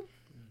 I mean,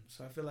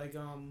 so I feel like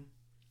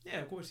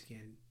yeah, of course you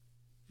can.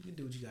 You can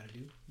do what you gotta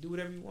do. Do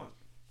whatever you want.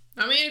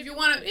 I mean, if you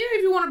want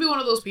to be one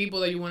of those people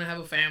that you want to have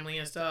a family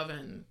and stuff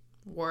and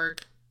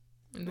work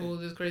and do all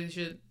this crazy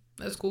shit,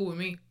 that's cool with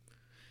me.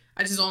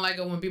 I just don't like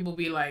it when people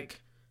be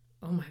like,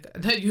 oh my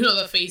God, you know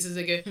the faces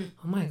they get,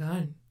 oh my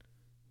God,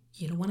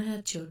 you don't want to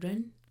have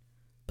children?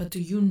 But do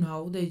you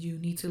know that you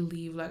need to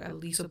leave like at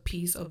least a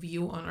piece of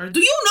you on earth?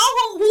 Do you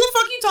know who the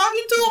fuck you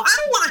talking to? I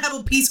don't want to have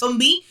a piece of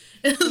me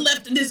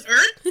left in this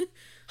earth.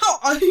 How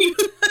are you?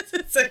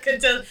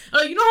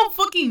 You know how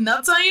fucking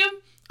nuts I am?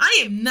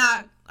 I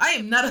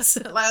am not a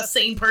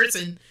sane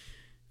person.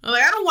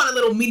 Like, I don't want a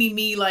little mini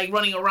me like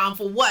running around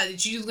for what?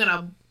 She's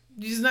not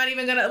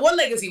even gonna. What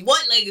legacy?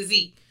 What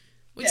legacy?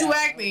 What you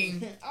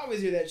acting? I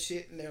always hear that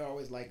shit, and they're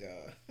always like,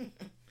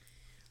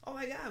 "Oh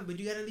my God!" But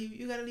you gotta leave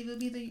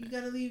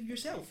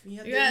yourself. You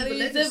gotta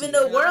live in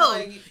the world.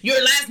 Like,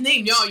 your last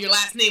name, y'all. Your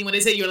last name. When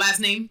they say your last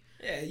name.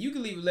 Yeah, you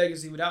can leave a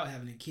legacy without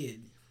having a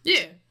kid.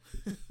 Yeah.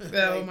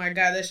 Oh my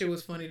God, that shit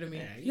was funny to me.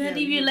 Yeah, you gotta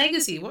leave your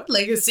legacy. What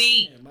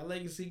legacy? Yeah, my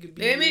legacy could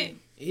be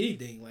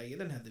anything. Like, it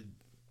doesn't have to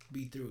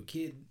be through a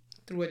kid.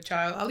 Through a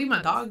child. I'll leave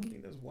my dog. I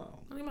think that's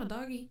wild. I'll leave my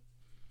doggy.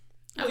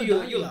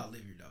 You'll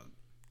outlive your dog.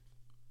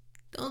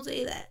 Don't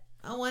say that.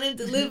 I want him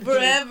to live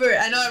forever.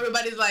 I know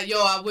everybody's like, yo,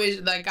 I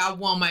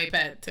want my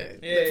pet to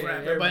live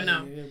forever, but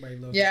no. Everybody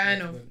loves I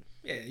know.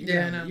 You're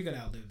gonna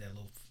outlive that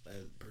little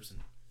person.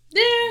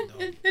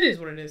 Yeah, it is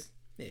what it is.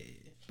 Yeah.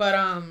 But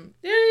I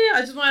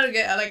just wanted to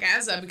get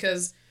ask that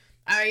because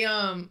I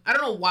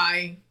don't know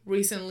why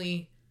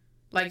recently,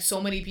 like,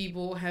 so many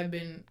people have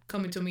been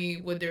coming to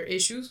me with their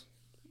issues,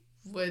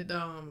 with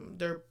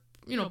their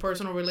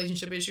personal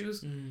relationship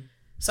issues. Mm-hmm.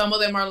 Some of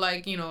them are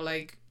like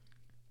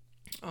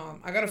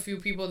I got a few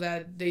people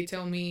that they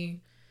tell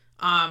me,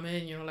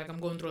 and like, I'm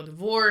going through a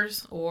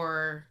divorce,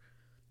 or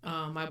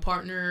my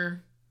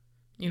partner,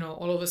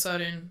 all of a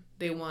sudden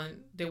they want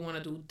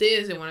to do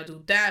this, they want to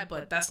do that,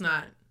 but that's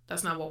not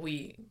what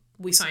we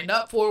signed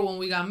up for when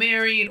we got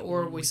married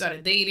or we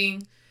started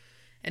dating.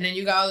 And then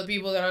you got other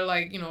people that are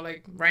like,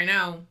 like right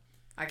now,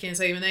 I can't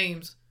say the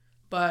names,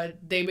 but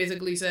they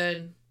basically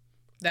said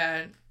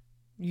that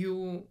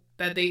women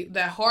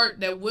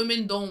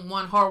don't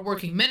want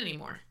hardworking men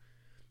anymore.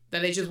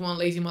 That they just want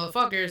lazy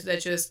motherfuckers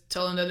that just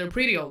tell them that they're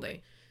pretty all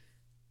day.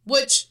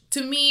 Which,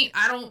 to me,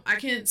 I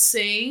can't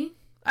say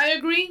I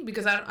agree,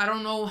 because I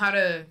don't know how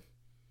to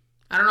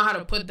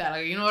put that.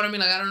 Like, you know what I mean?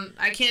 Like,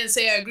 I can't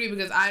say I agree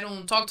because I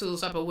don't talk to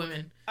those type of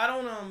women. I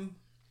don't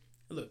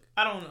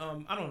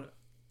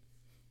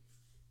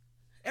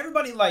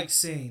everybody likes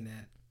saying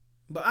that,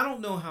 but I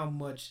don't know how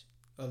much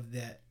of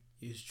that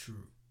is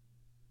true.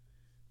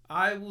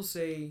 I will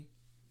say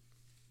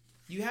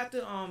you have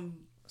to,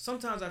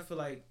 sometimes I feel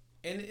like,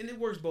 and it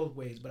works both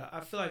ways, but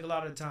I feel like a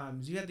lot of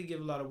times you have to give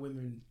a lot of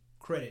women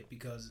credit,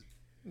 because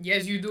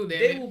yes, you do.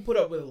 They will put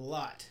up with a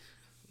lot.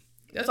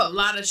 That's a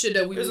lot of shit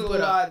that we would put up.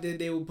 There's a lot that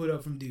they will put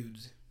up from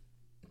dudes.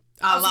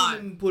 I've seen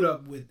them put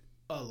up with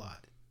a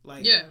lot.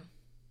 Like, yeah.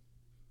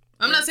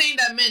 I'm not saying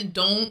that men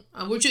don't.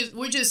 We're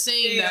just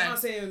saying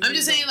that. I'm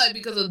just saying, like,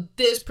 because of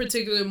this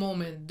particular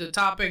moment, the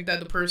topic that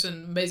the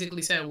person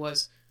basically said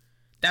was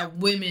that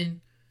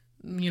women,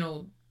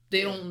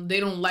 they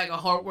don't like a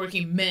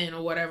hardworking man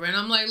or whatever. And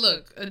I'm like,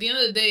 look, at the end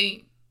of the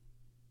day,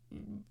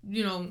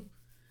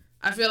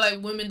 I feel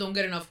like women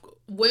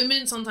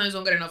sometimes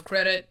don't get enough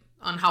credit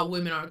on how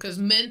women are, because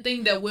men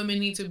think that women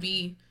need to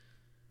be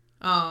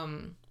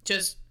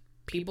just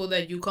people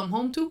that you come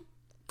home to,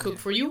 cook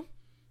for you,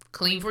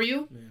 clean for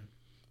you,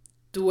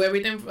 do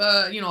everything,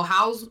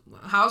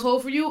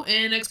 household for you,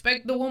 and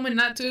expect the woman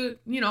not to,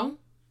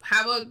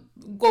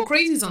 go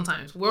crazy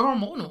sometimes. We're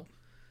hormonal.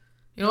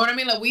 You know what I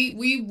mean? Like,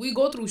 we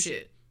go through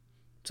shit.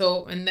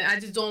 So, and I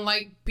just don't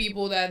like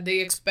people that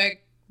they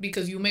expect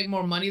because you make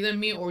more money than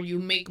me, or you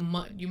make a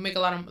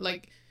lot of,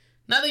 like,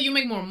 not that you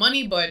make more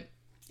money, but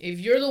if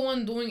you're the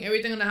one doing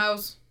everything in the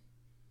house,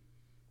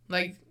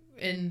 like,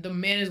 and the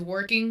man is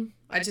working,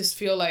 I just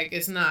feel like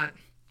it's not,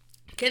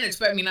 can't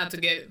expect me not to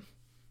get,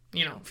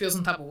 feel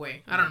some type of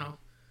way. I don't know.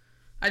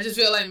 I just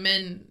feel like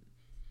men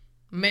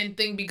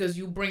think because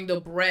you bring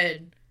the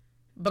bread,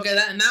 because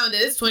now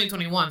it's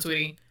 2021,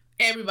 sweetie.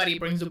 Everybody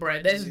brings the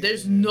bread.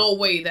 There's no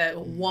way that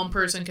one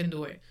person can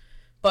do it.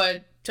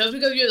 But just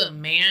because you're the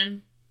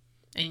man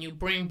and you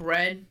bring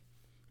bread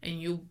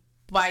and you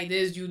buy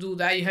this, you do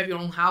that, you have your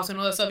own house and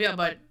all that stuff, yeah,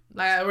 but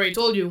like I already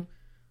told you,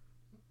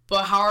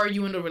 but how are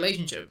you in the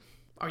relationship?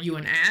 Are you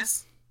an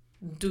ass?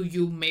 Do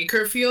you make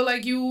her feel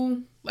like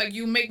you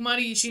make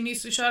money, she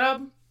needs to shut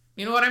up?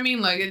 You know what I mean?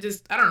 Like, it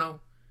just, I don't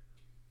know.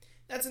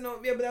 That's an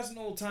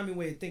old-timey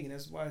way of thinking.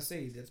 That's why I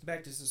say that's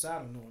back to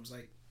societal norms.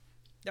 Like,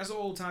 that's an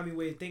old-timey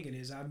way of thinking,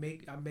 is I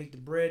make the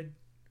bread,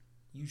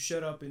 you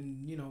shut up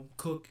and, you know,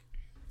 cook,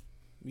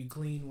 you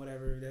clean,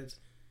 whatever. That's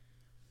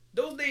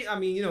those days. I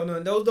mean, you know,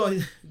 no,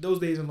 those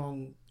days are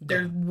long.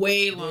 They're gone.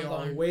 way long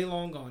gone. Way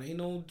long gone. Ain't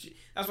no.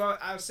 That's why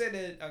I said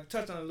that. I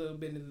touched on it a little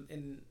bit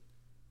in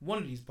one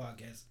of these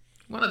podcasts.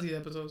 One of these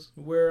episodes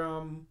where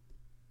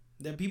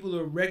that people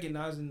are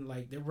recognizing,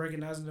 like, they're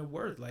recognizing their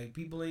worth. Like,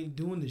 people ain't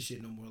doing this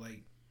shit no more.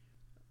 Like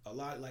a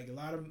lot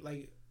of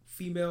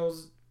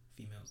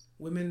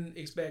women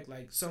expect,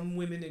 like, some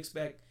women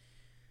expect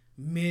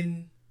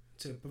men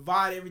to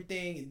provide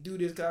everything and do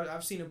this. Cause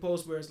I've seen a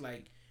post where it's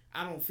like,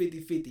 I don't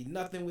 50-50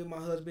 nothing with my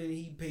husband.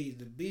 He pays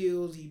the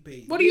bills. He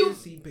pays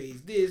He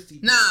pays this.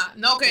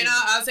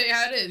 I'll say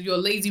how it is. You're a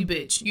lazy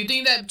bitch. You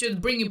think that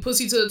just bringing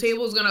pussy to the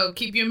table is gonna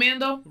keep your man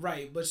though?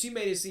 Right, but she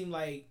made it seem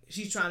like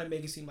she's trying to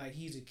make it seem like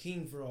he's a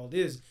king for all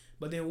this.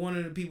 But then one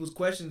of the people's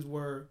questions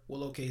were,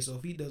 well, okay, so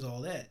if he does all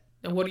that,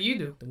 then what do you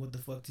do? Then what the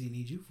fuck does he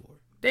need you for?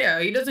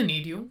 Yeah, he doesn't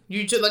need you.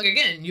 You just, like,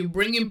 again, you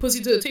bringing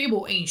pussy to the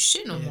table ain't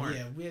shit no more.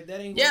 That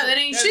ain't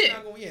shit.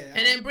 Gonna, and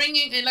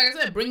then like I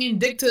said, bringing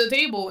dick to the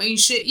table ain't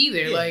shit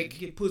either. Yeah, like,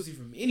 get pussy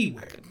from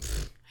anywhere.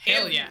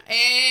 Hell yeah.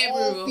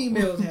 All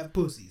females have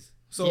pussies.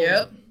 So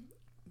yep.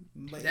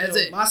 That's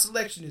it. My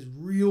selection is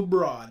real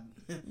broad.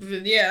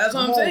 Yeah, that's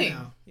what I'm saying.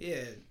 Now.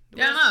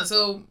 Yeah.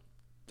 So,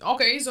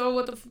 okay, so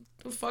what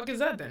the fuck is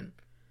that then?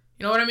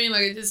 You know what I mean?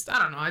 Like,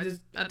 I don't know.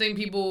 I think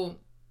people,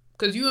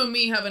 because you and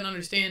me have an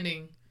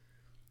understanding.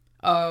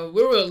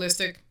 We're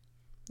realistic.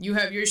 You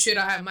have your shit,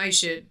 I have my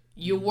shit.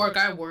 You work,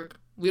 I work.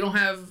 We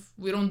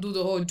don't do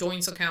the whole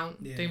joints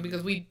account thing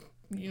because we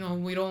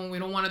don't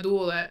want to do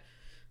all that.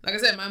 Like I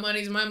said, my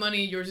money's my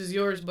money, yours is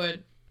yours. But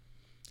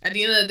at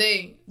the end of the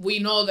day, we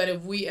know that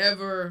if we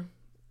ever,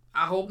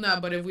 I hope not,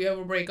 but if we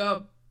ever break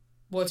up,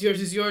 what's yours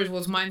is yours,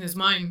 what's mine is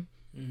mine.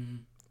 Mm-hmm.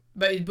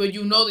 But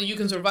you know that you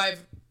can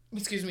survive,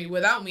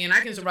 without me, and I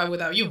can survive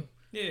without you.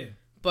 Yeah.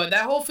 But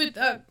that whole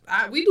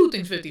we do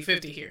things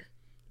 50-50 here.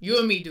 You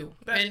and me do.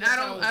 And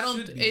I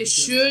don't it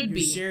should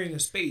be. You're sharing a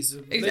space.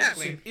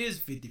 Exactly. It is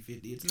 50-50.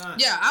 It's not.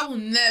 Yeah, I will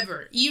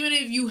never, even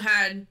if you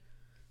had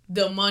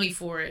the money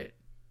for it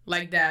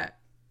like that,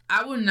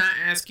 I would not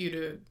ask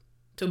you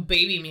to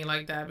baby me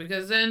like that,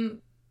 because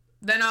then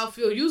I'll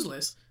feel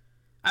useless.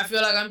 I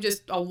feel like I'm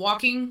just a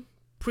walking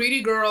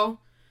pretty girl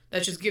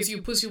that just gives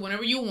you pussy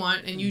whenever you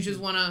want, and you just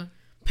want to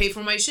pay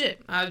for my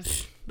shit.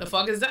 The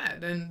fuck is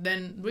that?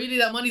 Then really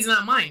that money's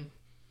not mine.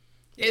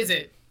 Is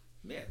it?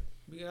 Yeah.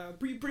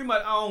 Pretty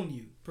much, I own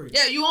you.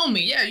 Yeah, you own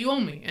me. Yeah, you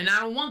own me. And I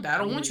don't want that. I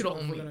don't want you to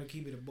own me. We're going to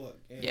keep it a buck.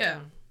 Yeah.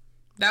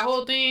 That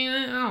whole thing,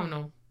 I don't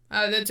know.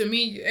 That to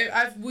me,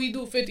 we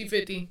do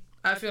 50-50.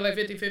 I feel like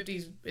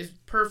 50-50 is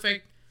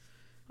perfect.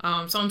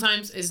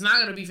 Sometimes it's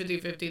not going to be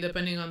 50-50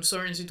 depending on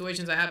certain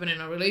situations that happen in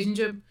a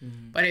relationship.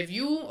 Mm-hmm. But if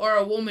you are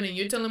a woman and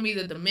you're telling me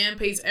that the man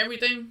pays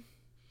everything,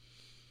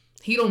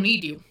 he don't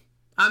need you.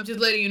 I'm just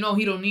letting you know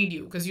he don't need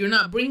you because you're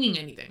not bringing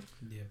anything.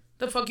 Yeah.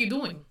 The fuck you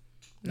doing?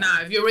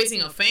 Now, if you're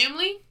raising a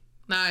family,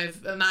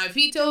 if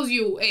he tells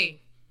you,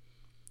 hey,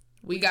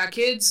 we got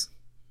kids,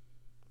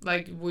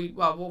 like we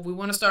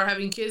want to start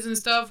having kids and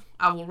stuff,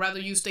 I would rather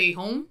you stay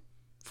home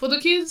for the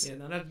kids. Yeah,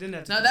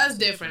 that's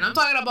different. I'm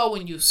talking about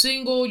when you're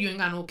single, you ain't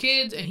got no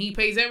kids, and he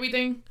pays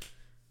everything.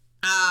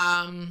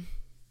 Yeah,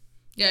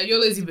 you're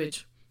a lazy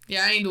bitch.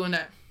 Yeah, I ain't doing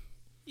that.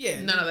 Yeah,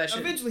 none of that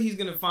shit. Eventually, he's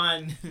gonna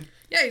find.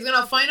 Yeah, he's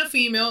gonna find a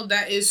female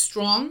that is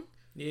strong.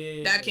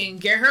 Yeah. That can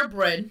get her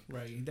bread.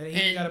 Right. That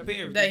he ain't gotta pay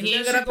everything. That he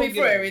ain't gotta pay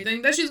for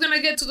everything. That she's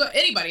gonna get to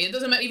anybody. It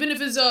doesn't matter. Even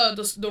if it's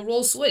the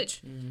role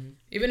switch. Mm-hmm.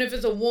 Even if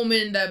it's a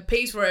woman that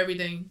pays for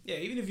everything. Yeah.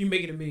 Even if you're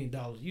making $1 million,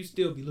 you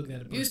still be looking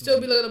at a person. You still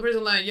be looking at a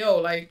person like, yo,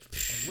 like.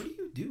 What do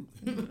you do?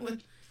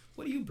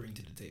 What do you bring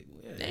to the table?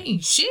 Yeah. That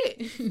ain't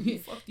shit.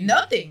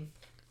 Nothing.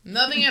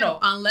 Nothing at all.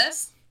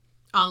 Unless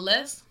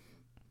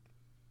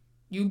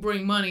you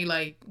bring money,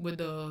 like with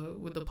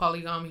the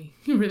polygamy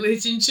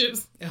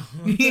relationships.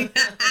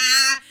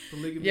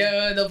 Polygamy.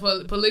 Yeah,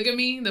 the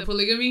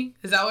polygamy.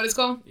 Is that what it's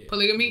called? Yeah.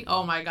 Polygamy.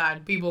 Oh my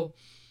God, people.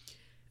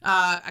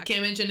 I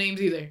can't mention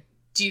names either.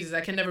 Jesus,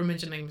 I can never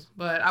mention names,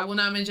 but I will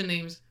not mention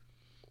names.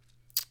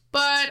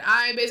 But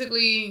I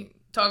basically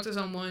talked to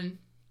someone.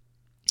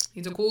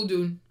 He's a cool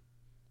dude,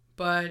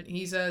 but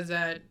he says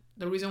that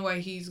the reason why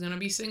he's gonna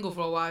be single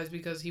for a while is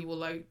because he would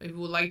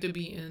like to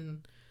be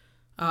in.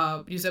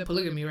 You said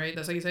polygamy, right?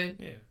 That's how you say it?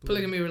 Yeah.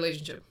 Polygamy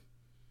relationship.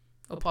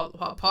 Or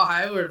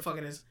however the fuck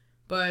it is.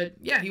 But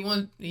yeah, he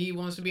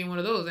wants to be in one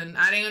of those. And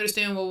I didn't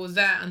understand what was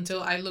that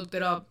until I looked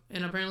it up.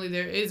 And apparently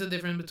there is a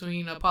difference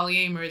between a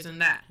polyamorous and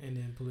that. And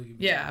then polygamy.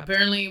 Yeah,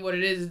 apparently what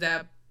it is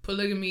that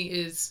polygamy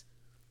is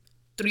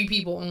 3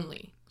 people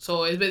only.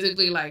 So it's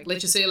basically like,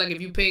 let's just say like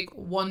if you pick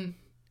one,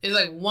 it's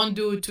like 1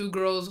 dude, 2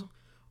 girls,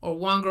 or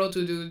 1 girl,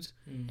 2 dudes.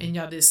 Mm-hmm. And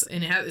y'all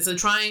it's a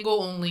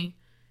triangle only.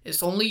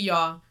 It's only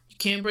y'all.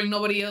 Can't bring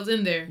nobody else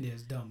in there. Yeah,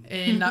 it's dumb.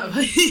 And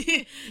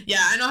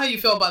yeah, I know how you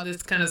feel about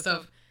this kind of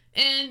stuff.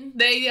 And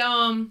they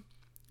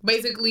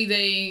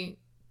basically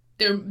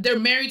they're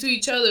married to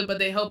each other, but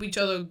they help each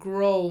other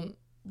grow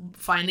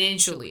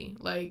financially.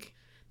 Like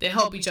they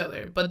help each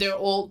other, but they're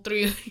all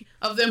three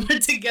of them are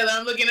together.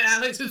 I'm looking at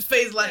Alex's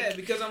face like... Yeah,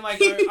 because I'm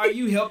like, are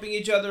you helping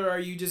each other, or are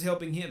you just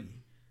helping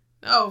him?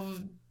 Oh,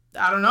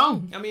 I don't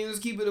know. I mean, let's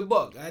keep it a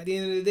buck. At the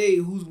end of the day,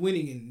 who's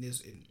winning in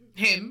this?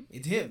 Him.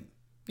 It's him.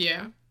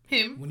 Yeah,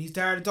 him. When he's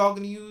tired of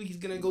talking to you, he's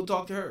going to go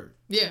talk to her.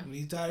 Yeah. When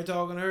he's tired of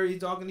talking to her,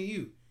 he's talking to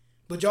you.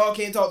 But y'all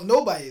can't talk to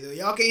nobody, though.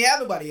 Y'all can't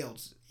have nobody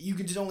else. You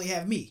can just only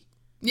have me.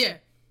 Yeah.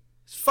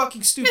 It's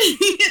fucking stupid.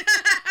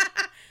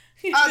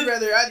 I'd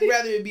rather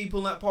it be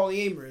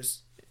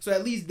polyamorous, so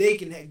at least they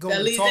can go.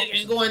 At least they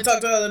can go and talk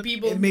to other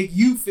people and make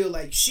you feel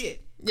like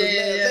shit. Yeah,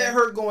 let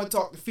her go and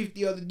talk to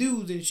 50 other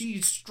dudes, and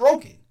she's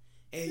stroking,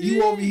 and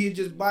you over here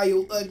just by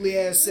your ugly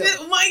ass self.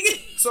 Oh my God.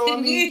 So I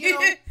mean, you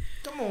know,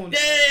 come on. Yeah.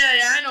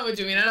 I know what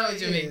you mean.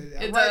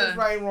 It's right is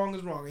right, wrong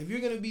is wrong. If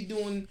you're gonna be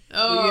doing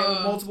where you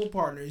have multiple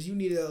partners, you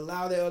need to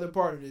allow that other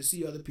partner to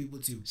see other people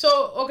too.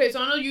 So okay, so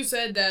I know you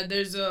said that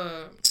there's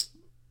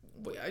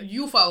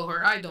you follow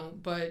her. I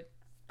don't, but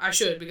I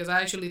should, because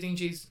I actually think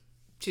she's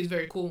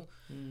very cool.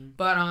 Mm.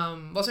 But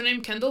what's her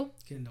name? Kendall,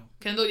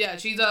 yeah,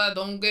 she's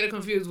don't get it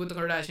confused with the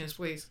Kardashians,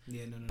 please.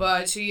 Yeah, no.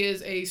 But she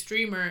is a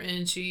streamer,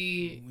 and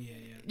she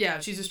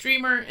she's a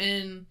streamer,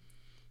 and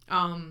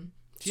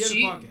she has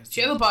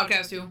a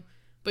podcast too.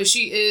 But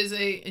she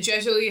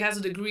actually has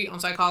a degree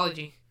on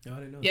psychology. Oh, I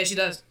didn't know. Yeah, she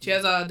does. She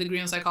has a degree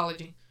in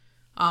psychology.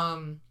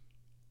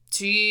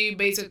 She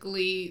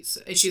basically,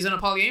 she's in a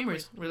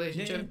polyamorous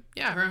relationship.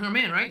 Yeah, her and her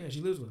man, right? Yeah,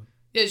 she lives with him.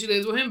 Yeah, she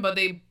lives with him, but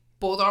they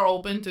both are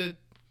open to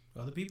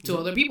other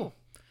people.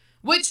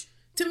 Which,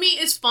 to me,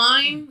 is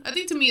fine. I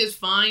think to me is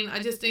fine. I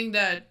just think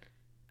that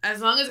as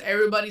long as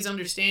everybody's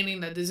understanding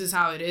that this is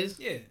how it is.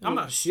 Yeah, I'm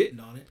not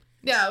shitting on it.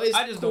 Yeah, it's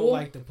I just cool. don't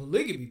like the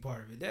polygamy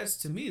part of it. That's,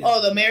 to me...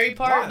 the married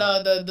part?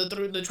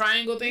 The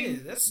triangle thing? Yeah,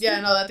 that's stupid. Yeah,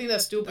 no, I think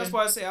that's stupid. That's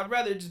why I say I'd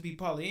rather just be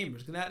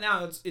polyamorous. Because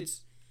now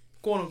it's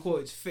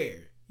quote-unquote, it's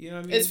fair. You know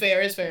what I mean? It's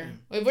fair. Yeah.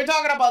 If we're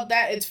talking about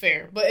that, it's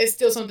fair. But it's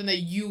still something that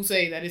you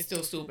say that is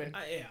still stupid.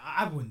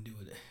 I wouldn't do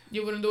it.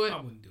 You wouldn't do it? I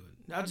wouldn't do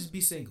it. I'd just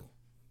be single.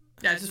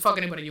 Yeah, just fuck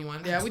anybody you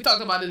want. Yeah, we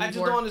talked about it before. I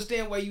just don't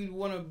understand why you'd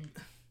want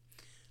to...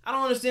 I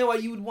don't understand why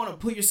you would want to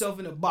put yourself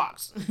in a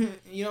box.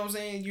 You know what I'm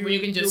saying? Where you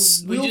can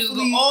just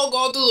all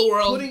go through the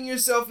world. Putting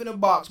yourself in a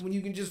box when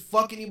you can just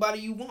fuck anybody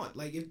you want.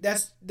 Like, if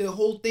that's the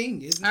whole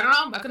thing, isn't it? I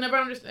don't know. I could never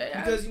understand.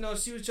 Because, you know,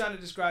 she was trying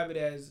to describe it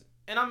as...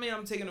 And I mean,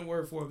 I'm taking a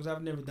word for it because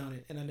I've never done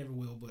it and I never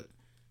will, but...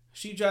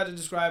 She tried to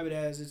describe it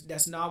as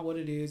that's not what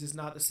it is. It's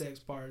not the sex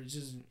part. It's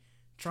just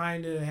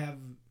trying to have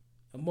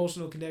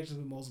emotional connections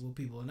with multiple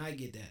people, and I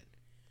get that.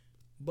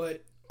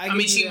 But I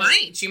mean, she might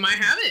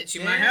have it. She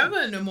might have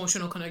an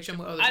emotional connection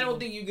with other people. I don't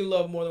think you can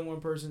love more than one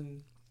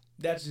person.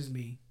 That's just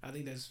me. I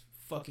think that's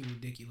fucking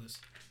ridiculous.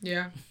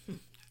 Yeah.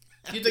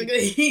 You think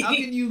how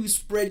can you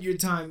spread your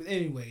time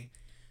anyway?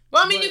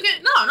 Well, I mean, you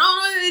can no.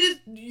 It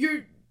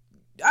is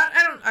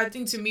I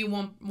think to me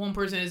one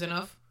person is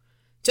enough.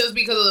 Just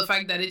because of the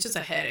fact that it's just a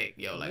headache,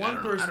 yo. Like, I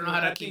don't know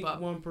how to keep up.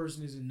 One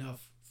person is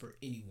enough for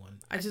anyone.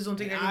 I just don't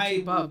think I can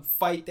keep up. I will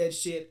fight that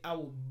shit. I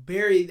will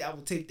bury it. I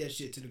will take that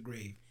shit to the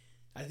grave.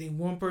 I think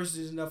one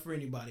person is enough for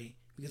anybody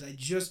because I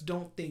just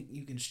don't think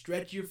you can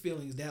stretch your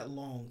feelings that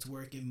long to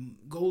where it can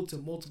go to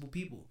multiple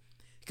people.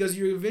 Because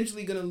you're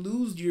eventually going to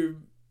lose your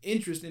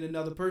interest in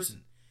another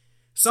person.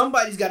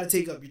 Somebody's got to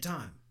take up your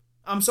time.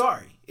 I'm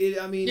sorry.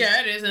 Yeah,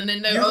 it is. And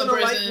then you're going to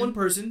like one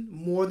person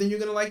more than you're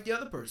going to like the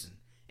other person.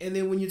 And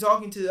then when you're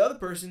talking to the other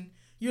person,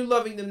 you're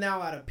loving them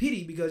now out of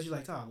pity because you're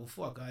like, oh, well,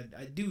 fuck,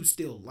 I do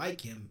still like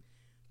him,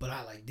 but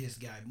I like this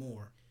guy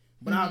more.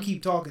 But I'll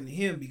keep talking to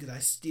him because I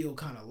still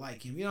kind of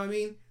like him. You know what I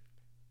mean?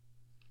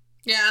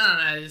 Yeah,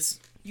 I don't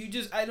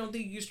know. I don't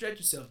think you stretch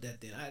yourself that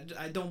thin.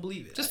 I don't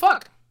believe it. Just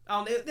fuck.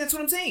 That's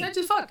what I'm saying. Yeah,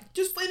 just fuck.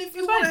 Just and if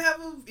you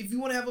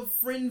want to have a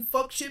friend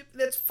fuckship,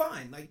 that's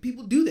fine. Like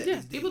people do that.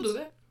 Yeah, people do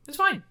that. It's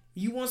fine.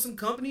 You want some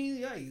company?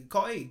 Yeah, you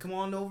call. Hey, come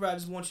on over. I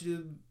just want you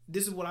to.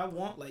 This is what I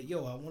want. Like,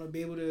 yo, I want to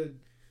be able to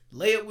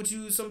lay up with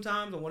you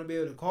sometimes. I want to be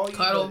able to call you.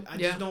 Cuddle. I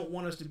just don't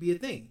want us to be a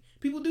thing.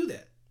 People do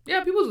that.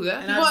 Yeah, people do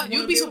that.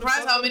 You'd be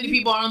surprised how many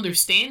people are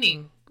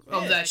understanding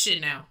of that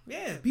shit now.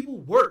 Yeah, people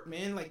work,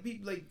 man. Like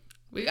people like.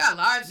 We got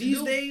lives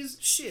these days.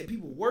 Shit,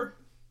 people work.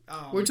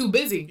 We're too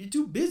busy. You're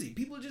too busy.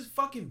 People are just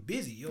fucking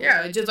busy. Yo.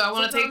 Yeah, it's just I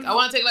want to take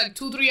like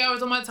 2-3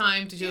 hours of my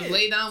time to just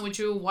lay down with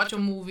you, watch a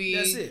movie.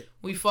 That's it.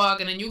 We fuck,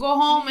 and then you go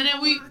home, and then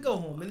I go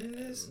home, and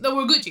then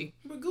we're Gucci.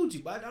 We're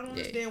Gucci, but I don't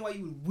understand why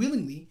you would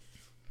willingly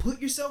put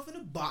yourself in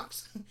a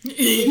box. And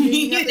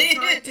you have to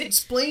try to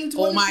explain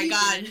to other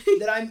people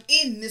that I'm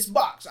in this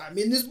box. I'm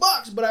in this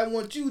box, but I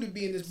want you to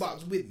be in this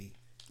box with me.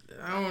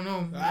 I don't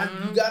know.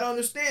 You gotta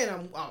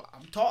understand.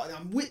 I'm talking.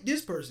 I'm with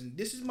this person.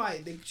 This is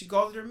she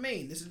calls it her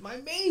main. This is my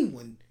main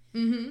one.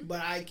 Mm-hmm.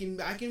 But I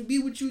can be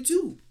with you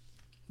too.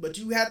 But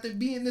you have to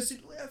be in this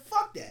situation.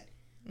 Fuck that.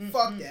 Mm-hmm.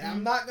 Fuck that.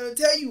 I'm not gonna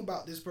tell you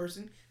about this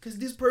person because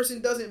this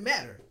person doesn't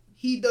matter.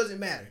 He doesn't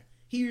matter.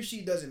 He or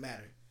she doesn't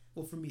matter.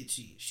 Well, for me, it's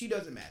she. She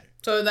doesn't matter.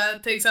 So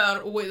that takes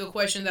out away the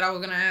question that I was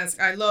gonna ask.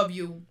 I love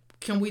you.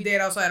 Can we date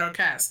outside our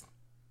cast?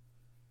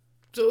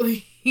 So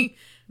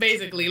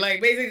basically,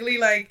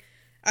 like.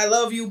 I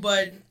love you,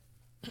 but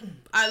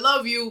I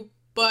love you,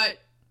 but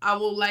I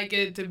would like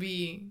it to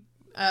be,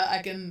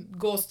 I can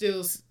go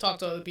still talk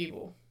to other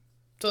people.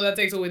 So that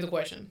takes away the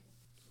question.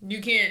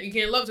 You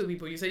can't love two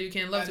people. You say you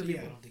can't love two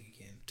people. I don't think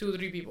you can. 2 or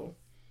 3 people.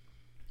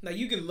 Like,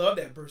 you can love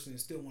that person and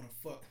still want to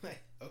fuck.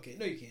 Okay,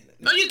 no, you can't.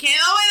 No, you can't.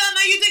 Oh, wait,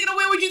 now you're taking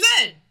away what you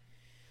said.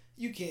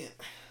 You can't.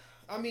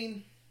 I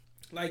mean,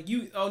 like,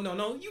 you... Oh,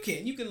 no, you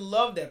can. You can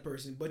love that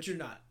person, but you're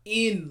not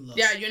in love.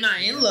 Yeah, you're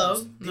not in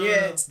love.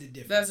 That's the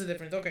difference. That's the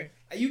difference. Okay.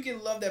 You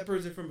can love that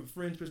person from a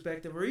friend's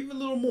perspective, or even a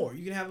little more.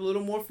 You can have a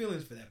little more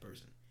feelings for that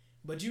person.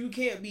 But you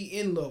can't be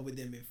in love with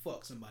them and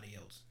fuck somebody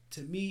else.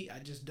 To me, I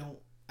just don't...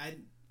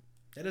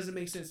 That doesn't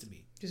make sense to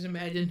me. Just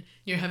imagine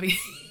you're having...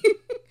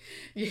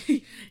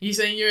 you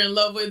saying you're in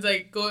love with,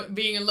 like,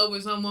 being in love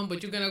with someone,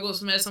 but you're gonna go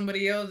smash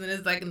somebody else, and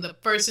it's like the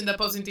first thing that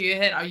pops into your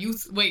head.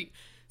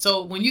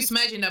 So when you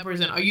smashing that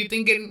person, are you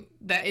thinking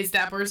that it's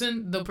that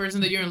person, the person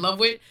that you're in love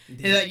with?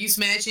 Yeah. Is that you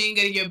smashing,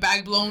 getting your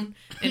back blown,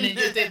 and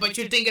then but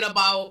you're thinking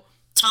about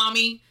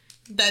Tommy,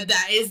 that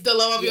is the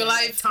love of your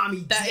life?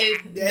 Tommy. That is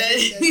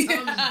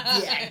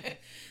Tommy.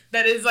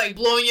 That is like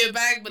blowing your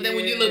back, but then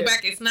when you look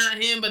back, it's not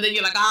him. But then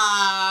you're like, but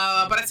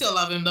I still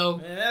love him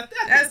though. Yeah,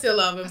 I still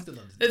love him.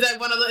 Is that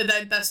one of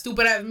the that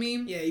stupid ass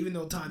meme? Yeah, even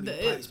though Tommy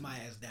pipes my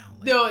ass down.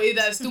 Like, no,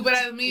 that stupid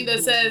ass meme that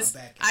says,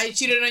 "I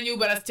cheated on you,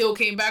 but I still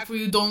came back for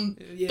you. Don't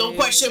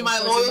question my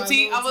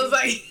loyalty." I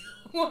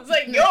was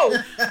like, yo,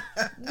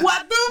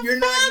 what the fuck? You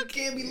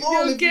can't be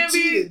loyal if you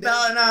cheated.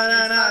 No.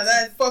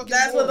 That's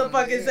what the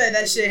fuck it said.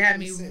 That shit had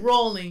me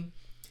rolling.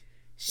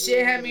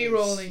 Shit had me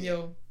rolling,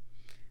 yo.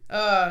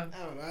 I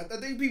don't know.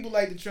 I think people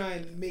like to try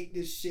and make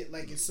this shit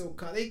like it's so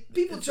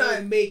people try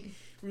and make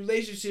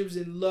relationships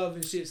and love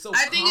and shit so.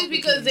 I think it's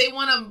because they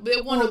want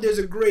to.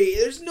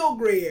 There's no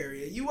gray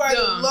area. You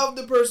either love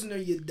the person or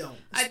you don't.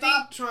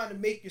 Stop trying to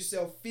make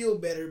yourself feel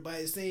better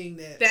by saying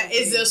that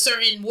is a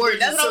certain word.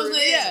 That's what I was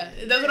saying. Yeah,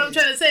 that's what I'm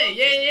trying to say.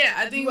 Yeah.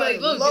 I think you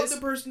love the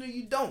person or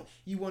you don't.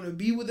 You want to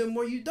be with them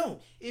or you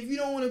don't. If you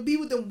don't want to be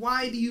with them,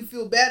 why do you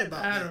feel bad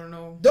about it? I don't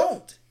know.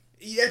 Don't.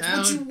 That's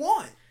what you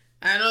want.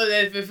 I know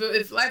that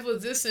if life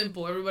was this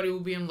simple, everybody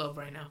would be in love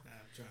right now.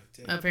 I'm trying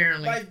to tell you.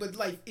 Apparently.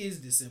 Life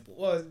is this simple.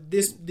 Well,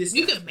 this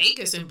you can make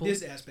it simple.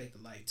 This aspect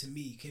of life to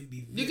me can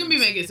be. You can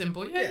make it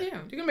simple. Yeah.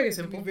 You can make it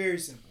simple. It can be very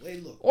simple. Hey,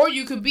 look. Or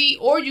you could be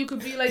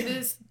like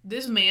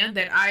this man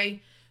that I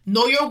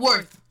know your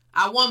worth.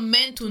 I want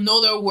men to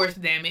know their worth.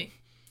 Damn it!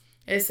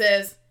 It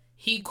says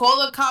he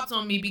called the cops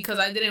on me because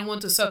I didn't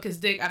want to suck his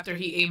dick after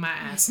he ate my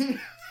ass.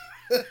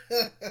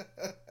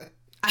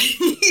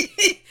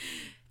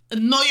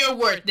 Know your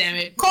worth, damn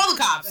it. Call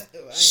the cops.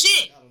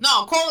 Shit.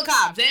 No, call the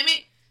cops, damn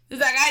it. It's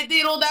like, I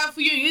did all that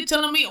for you. You're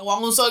telling me, I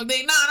want to suck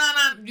dick.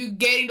 Nah. You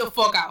getting the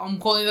fuck out. I'm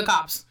calling the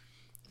cops.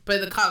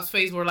 But the cops'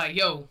 face were like,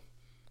 yo,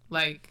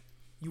 like.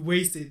 You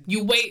wasted.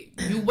 You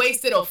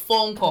wasted a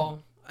phone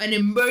call. An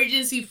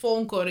emergency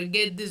phone call to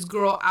get this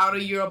girl out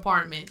of your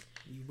apartment.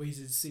 You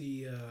wasted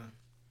city.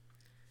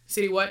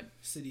 City what?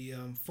 City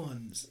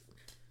funds.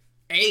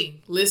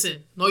 Hey,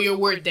 listen, know your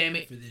worth, damn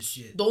it. For this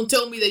shit. Don't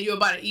tell me that you're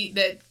about to eat,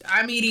 that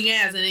I'm eating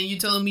ass, and then you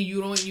telling me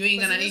you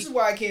ain't gonna eat. This is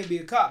why I can't be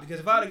a cop,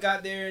 because if I'd have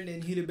got there and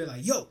then he'd have been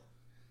like, yo,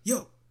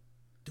 the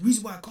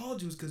reason why I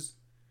called you is because,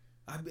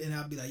 I'd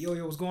be like, yo,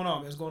 what's going on,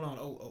 man? What's going on?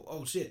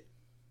 Oh, shit.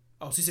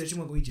 Oh, she said she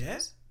want to go eat your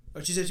ass?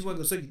 Or she said she want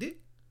to go suck your dick?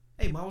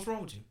 Hey, ma, what's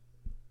wrong with you?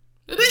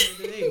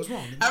 Hey, what's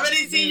wrong? I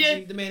already seen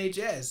you. The man ate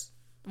your ass.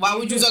 Why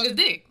would you suck his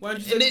dick? Why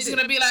don't you? And then she's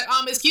gonna be like,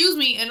 excuse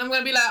me, and I'm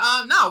gonna be like,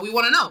 no, we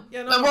want to know.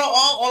 Yeah, no. Like, we're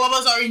all of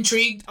us are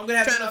intrigued. I'm gonna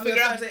have trying to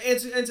figure out.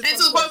 Answer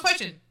the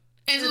question.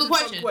 Answer the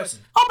question.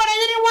 Oh, but I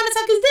didn't want to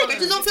suck his dick. I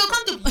just don't feel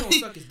comfortable. You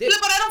don't suck his dick.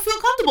 But I don't feel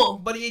comfortable.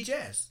 But he ate your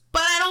ass.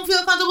 But I don't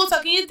feel comfortable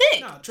sucking his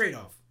dick. No, trade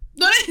off.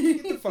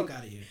 Get the fuck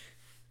out of here.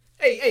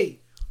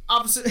 Hey.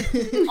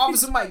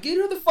 Officer Mike, get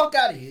her the fuck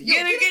out of here.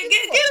 Get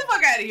the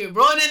fuck out of here,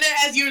 bro. And then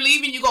as you're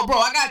leaving, you go, bro,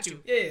 I got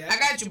you. Yeah, I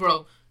got you,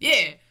 bro.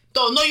 Yeah.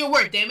 Don't know your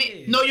worth, damn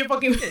it. Yeah. Know your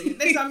fucking.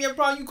 Next time you have a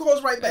problem, you call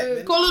us right back,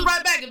 man. Call us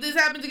right back if this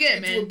happens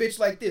again, man. To a bitch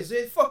like this,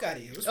 hey, fuck out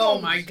of here.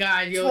 Oh my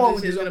god, yo, what's wrong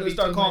with this? I'm gonna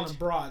start calling them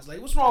broads.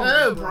 Like, what's wrong with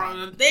this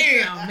broad?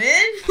 Damn,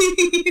 man.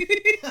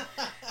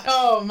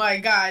 Oh my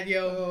god,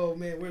 yo. Oh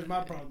man, where's my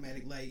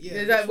problematic light?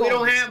 Yeah, like, we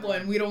don't have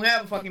one. We don't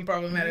have a fucking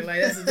problematic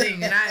light. That's the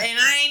thing, and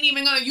I ain't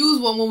even gonna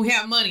use one when we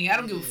have money. I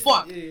don't give a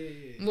fuck. Yeah.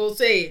 We'll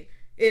say it.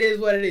 It is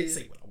what it is.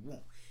 Say what I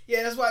want.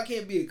 Yeah, that's why I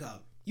can't be a cop.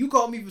 You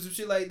call me for some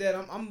shit like that,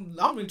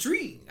 I'm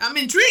intrigued. I'm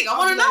intrigued. I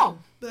want to know.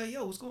 Like,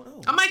 yo, what's going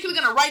on? I'm actually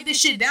gonna write this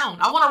shit down.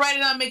 I want to write it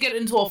down, make it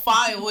into a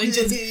file, and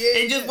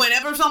just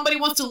whenever somebody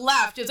wants to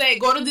laugh, just hey,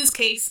 go to this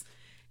case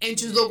and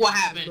just look what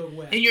happened.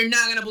 And you're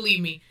not gonna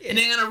believe me. Yeah. And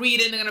they're gonna read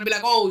it and they're gonna be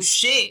like, oh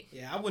shit.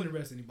 Yeah, I wouldn't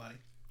arrest anybody.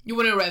 You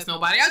wouldn't arrest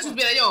nobody. I'll just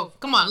be like, yo,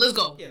 come on, let's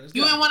go. Yeah,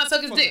 you didn't want to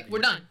suck his dick. We're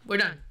done. I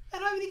don't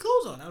have any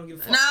clothes on. I don't give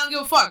a fuck. Nah, I don't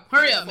give a fuck.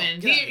 Hurry up, man.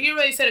 He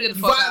already said to get the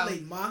fuck out.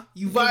 You violate, Ma.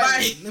 You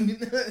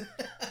violate.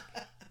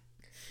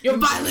 You're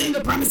violating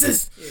the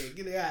premises. Yeah,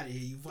 get it out of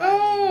here. You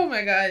violating. Oh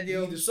my god,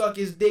 yo. You either suck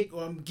his dick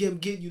or I'm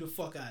getting you the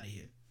fuck out of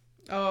here.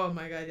 Oh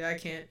my god, yeah, I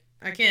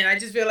can't. I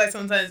just feel like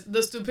sometimes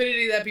the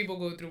stupidity that people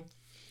go through.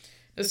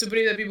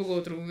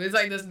 It's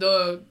like this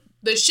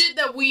the shit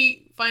that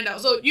we find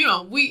out. So, you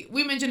know, we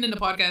mentioned in the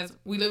podcast,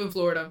 we live in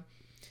Florida.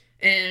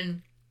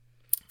 And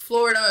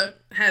Florida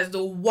has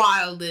the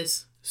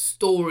wildest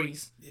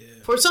stories.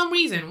 Yeah. For some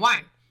reason.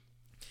 Why?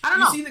 I don't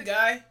know. You see the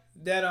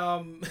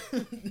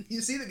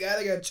guy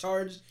that got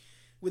charged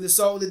with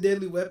assault with a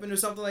deadly weapon or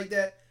something like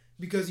that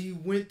because he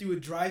went through a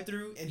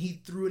drive-through and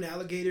he threw an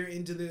alligator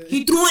into the.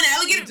 He threw an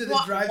alligator into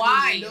the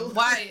drive-through window.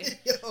 Why?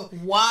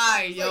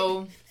 Why,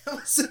 yo? That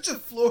was such a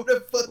Florida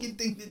fucking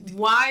thing to do.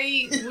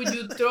 Why would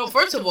you throw?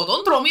 First of all,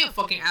 don't throw me a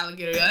fucking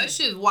alligator. That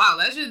shit's wild.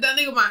 That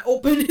nigga might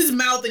open his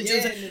mouth and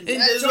just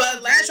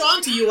latch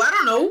onto you. I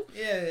don't know.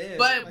 Yeah.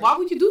 But like, why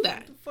would you do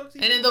that?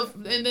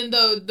 And then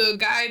the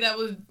guy that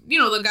was, you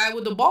know, the guy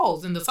with the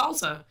balls and the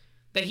salsa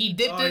that he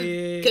dipped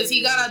it because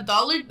he got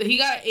 $1. He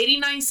got an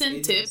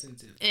 89-cent tip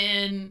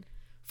and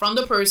from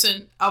the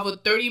person of a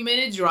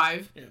 30-minute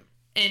drive,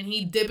 and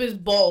he dipped his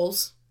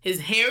balls. His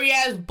hairy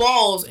ass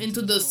balls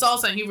into the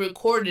salsa, and he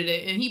recorded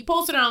it, and he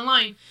posted it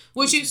online,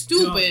 which is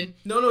stupid.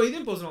 No, he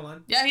didn't post it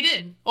online. Yeah, he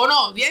did. Oh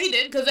no, yeah, he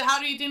did. Because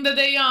how do you think that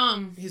they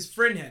His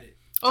friend had it.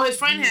 Oh, his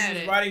friend had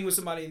it. He was riding with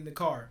somebody in the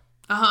car.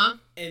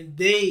 And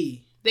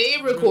they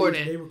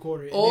recorded. They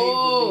recorded. And they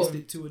released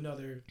it to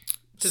another.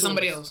 To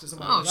somebody else. Shit!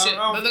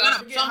 I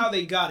forget how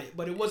they got it,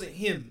 but it wasn't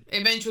him.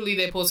 Eventually,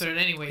 they posted it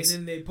anyways.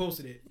 And then they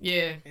posted it.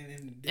 Yeah.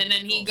 And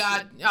then he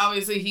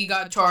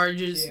got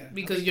charges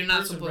because you're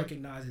not supposed to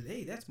recognize it.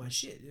 Hey, that's my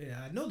shit.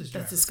 Yeah, I know this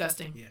driver. That's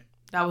disgusting. Yeah.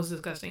 That was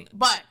disgusting.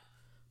 But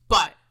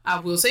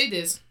I will say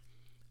this: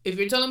 if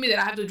you're telling me that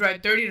I have to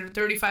drive 30 to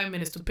 35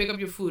 minutes to pick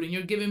up your food, and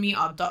you're giving me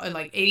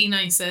like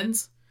 89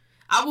 cents.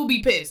 I will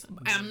be pissed.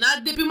 I'm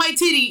not dipping my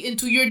titty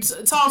into your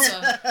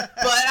salsa, but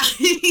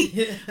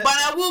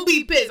I will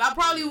be pissed. I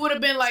probably would have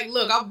been like,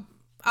 look,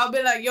 I'll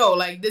be like, yo,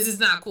 like, this is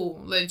not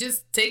cool. Like,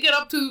 just take it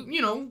up to, you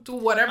know, to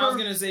whatever. I was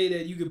gonna say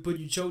that you could put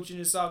your choach in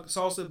your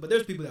salsa, but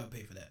there's people that will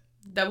pay for that.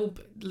 That will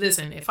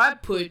listen. If I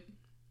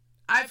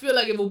feel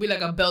like it will be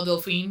like a Belle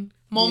Delphine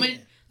moment,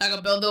 like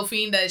a Belle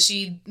Delphine that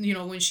she, you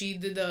know, when she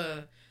did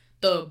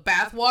the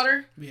bath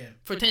water,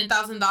 for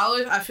 $10,000.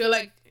 I feel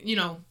like, you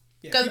know.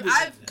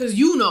 Because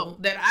you know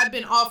that I've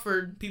been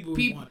offered people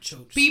want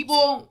chokes.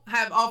 People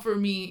have offered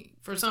me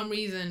for some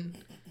reason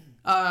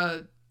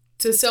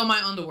to sell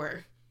my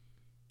underwear.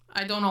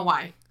 I don't know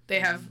why.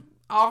 They have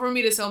offered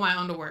me to sell my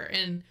underwear,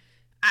 and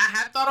I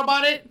have thought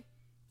about it,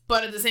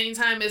 but at the same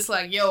time, it's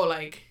like, yo,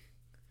 like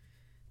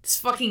this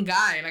fucking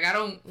guy, like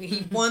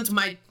he wants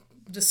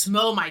the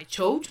smell of my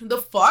choke. The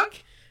fuck?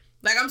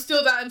 Like I'm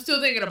still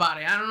thinking about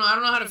it. I don't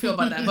know how to feel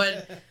about that,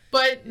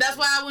 But that's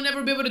why I will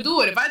never be able to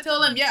do it. If I tell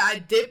them, I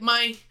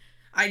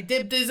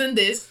dip this and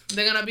this,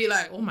 they're gonna be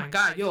like, oh my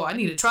god, yo, I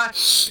need to try.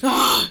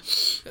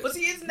 But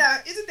see, isn't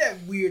that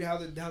weird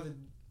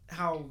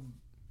how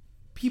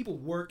people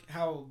work,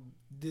 how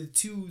the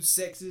two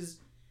sexes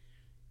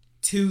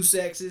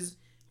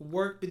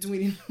work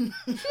between.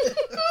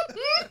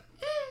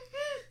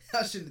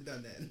 I shouldn't have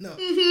done that. No,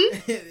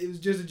 it was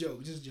just a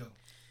joke.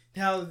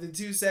 How the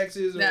two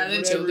sexes, or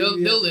whatever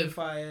they'll live.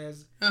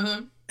 As,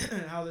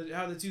 how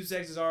the two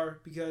sexes are,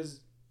 because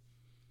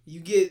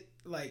you get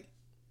like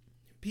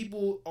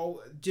people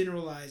all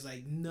generalize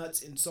like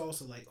nuts and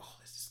salsa, like, oh,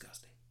 that's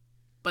disgusting.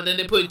 But then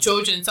they put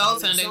choch and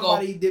salsa and they go.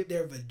 Somebody dip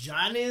their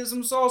vagina in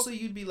some salsa,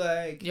 you'd be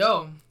like,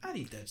 yo, I'd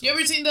eat that salsa. You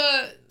ever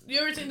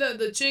seen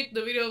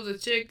the video of the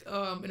chick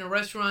in a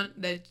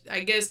restaurant that I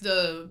guess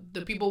the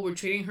people were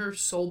treating her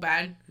so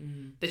bad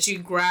that she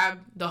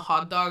grabbed the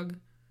hot dog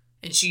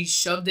and she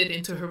shoved it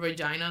into her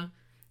vagina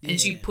and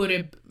she put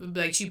it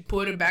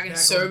back and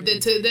served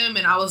it to them,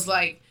 and I was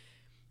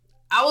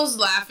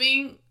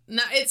laughing.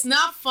 No, it's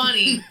not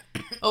funny.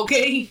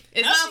 Okay,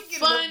 it's not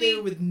funny. Up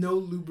there with no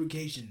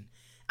lubrication.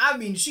 I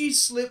mean, she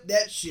slipped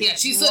that shit. Yeah,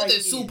 she slipped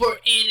it super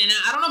in and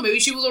out. I don't know. Maybe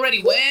she was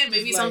already wet.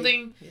 Maybe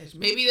something. Yeah,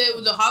 maybe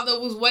the hot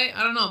dog was wet.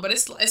 I don't know. But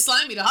it's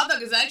slimy. The hot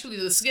dog is actually,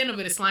 the skin of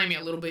it is slimy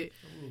a little bit,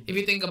 if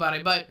you think about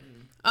it. But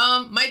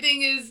my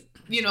thing is,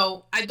 you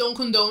know, I don't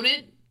condone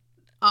it.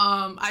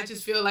 I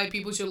just feel like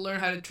people should learn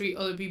how to treat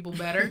other people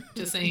better.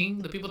 Just saying,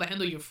 the people that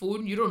handle your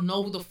food, you don't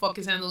know who the fuck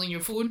is handling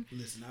your food.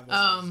 Listen,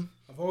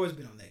 I've always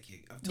been on that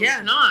kick.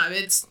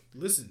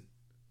 Listen,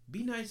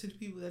 be nice to the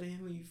people that are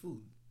handling your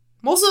food.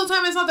 Most of the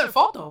time, it's not their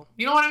fault, though.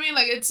 You know what I mean?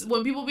 Like, it's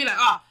when people be like,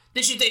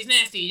 this shit tastes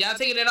nasty. Y'all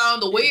taking it out on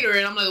the waiter.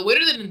 And I'm like, the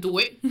waiter didn't do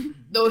it.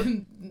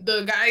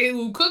 the guy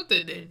who cooked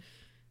it did.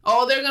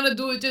 All they're going to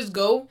do is just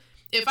go.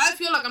 If I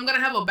feel like I'm going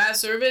to have a bad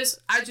service,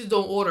 I just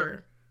don't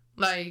order.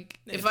 Like,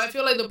 if I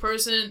feel like the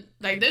person...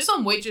 Like, there's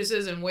some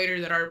waitresses and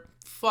waiters that are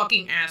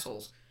fucking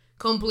assholes.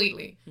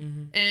 Completely.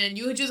 Mm-hmm. And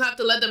you just have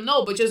to let them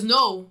know. But just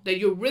know that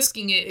you're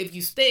risking it if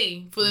you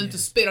stay for them to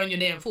spit on your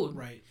damn food.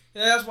 Right.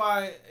 Yeah, that's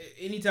why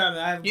anytime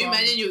that I have... You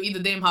imagine you eat the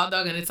damn hot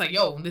dog and it's like,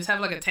 yo, this have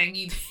like a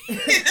tangy...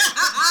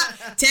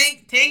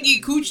 tangy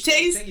cooch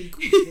taste?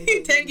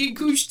 Tangy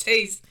cooch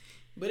taste.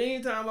 But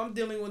anytime I'm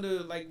dealing with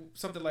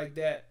something like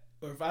that,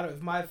 or if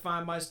I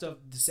find my stuff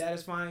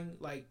dissatisfying,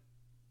 like,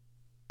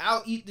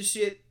 I'll eat the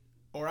shit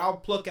or I'll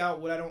pluck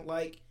out what I don't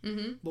like.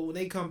 Mm-hmm. But when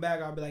they come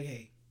back, I'll be like,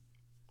 hey,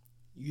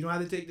 you don't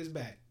have to take this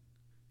back.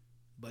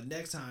 but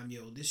next time,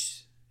 yo,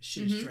 this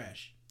shit is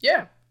trash.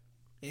 Yeah.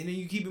 And then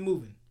you keep it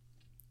moving.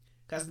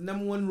 That's the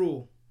number one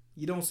rule.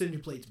 You don't send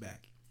your plates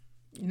back.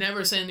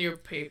 Never send your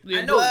plate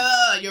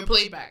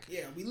back.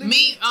 Yeah,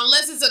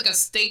 unless it's like a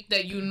steak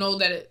that you know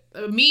that it.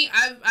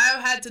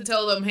 I've had to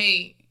tell them,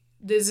 hey,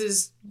 this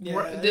is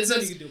this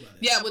is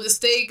with the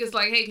steak. It's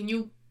like, hey,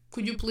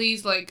 could you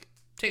please like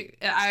take?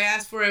 I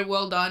asked for it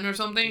well done or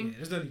something. Yeah,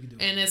 there's nothing you can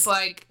do. And it's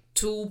like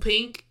too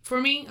pink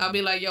for me. I'll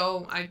be like,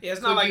 yo,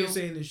 it's not like you're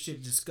saying this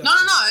shit disgusting. No.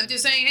 I'm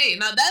just saying, hey,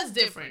 now that's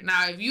different.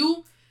 Now if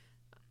you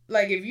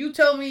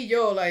tell me,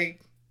 yo, like,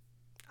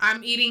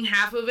 I'm eating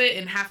half of it,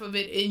 and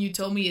you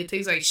tell me it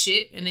tastes like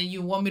shit, and then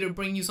you want me to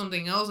bring you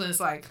something else, and it's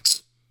like,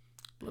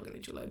 looking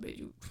at you like, bitch,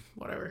 you,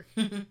 whatever.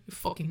 You're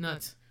fucking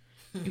nuts.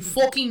 You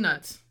fucking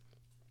nuts.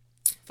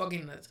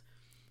 Fucking nuts.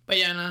 But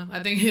yeah, no,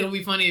 I think it'll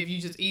be funny if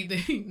you just eat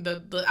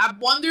the I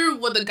wonder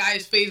what the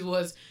guy's face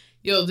was.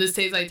 Yo, this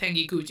tastes like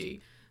Tangy Coochie.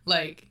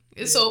 Like,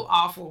 it's so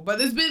awful. But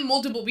there's been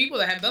multiple people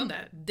that have done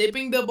that.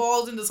 Dipping the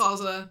balls in the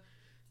salsa,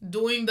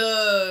 doing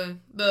the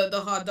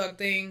hot dog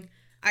thing.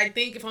 I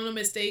think, if I'm not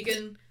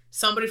mistaken,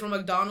 somebody from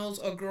McDonald's,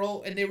 a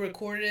girl, and they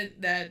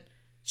recorded that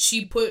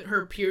she put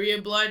her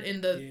period blood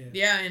in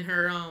in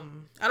her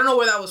I don't know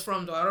where that was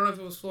from though. I don't know if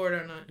it was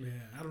Florida or not. Yeah,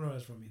 I don't know where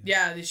that's from either.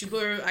 Yeah, she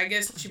put her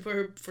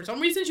for some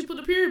reason she put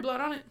the period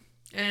blood on it,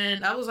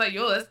 and I was like,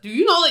 yo, do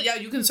you know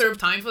that you can serve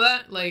time for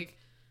that? Like,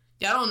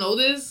 y'all don't know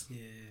this.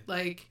 Yeah.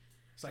 Like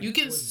you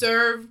can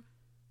serve.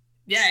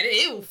 Yeah,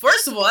 it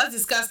first of all, that's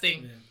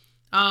disgusting. Yeah.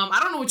 I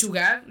don't know what you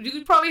got. You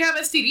could probably have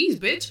STDs,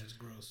 bitch. Yeah, that's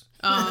gross.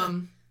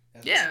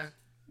 Yeah,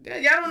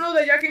 y'all don't know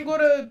that y'all can go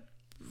to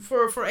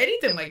for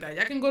anything like that.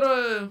 Y'all can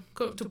go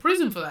to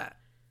prison for that.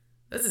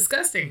 That's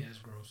disgusting. Yeah, that's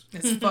gross.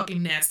 That's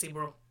fucking nasty,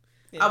 bro.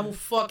 Yeah. I will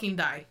fucking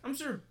die. I'm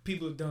sure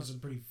people have done some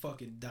pretty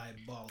fucking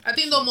diabolical I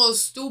think the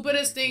most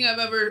stupidest thing I've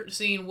ever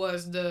seen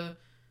was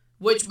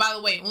which, by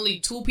the way, only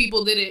 2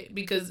 people did it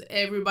because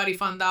everybody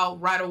found out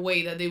right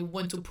away that they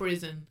went to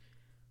prison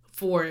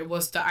for it,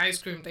 was the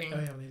ice cream thing. Oh,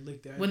 yeah, when they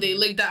licked the ice cream. When they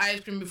licked the ice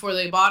cream before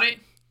they bought it,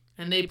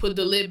 and they put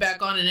the lid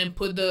back on and then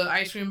put the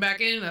ice cream back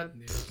in.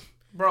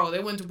 Bro, they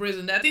went to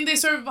prison. I think they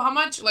served how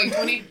much? Like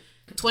 20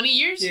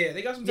 years? Yeah,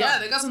 they got some time. Yeah,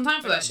 they got some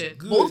time for that shit.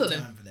 Both of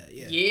them. For that,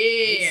 yeah.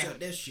 They shut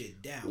that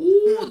shit down.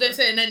 Ooh, that's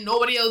it. And then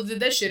nobody else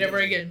did that shit ever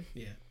again.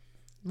 Yeah.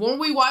 Weren't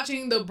we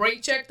watching the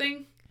break check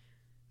thing?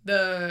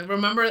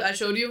 Remember I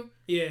showed you?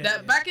 Yeah.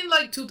 That back in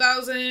like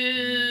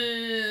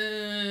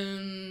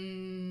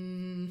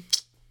 2000,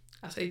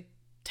 I say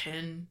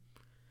 10,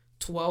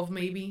 12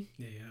 maybe.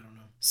 Yeah, I don't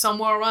know.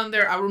 Somewhere around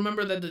there, I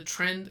remember that the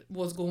trend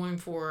was going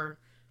for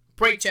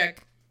brake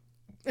check,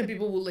 and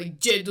people would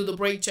legit do the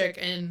brake check,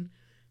 and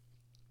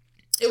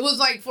it was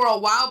like for a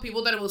while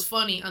people thought it was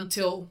funny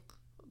until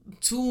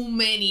too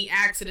many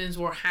accidents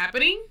were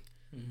happening,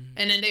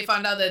 and then they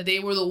found out that they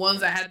were the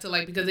ones that had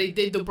to because they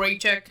did the brake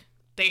check,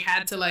 they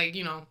had to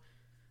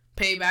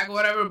pay back or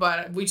whatever.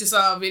 But we just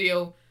saw a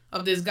video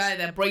of this guy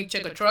that brake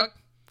checked a truck.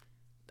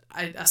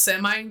 A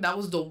semi, that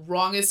was the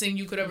wrongest thing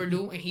you could ever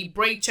do, and he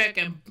brake checked,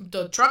 and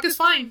the truck is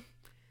fine.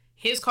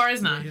 His car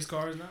is not. Yeah, his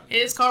car is not.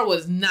 His car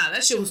was not.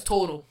 That shit was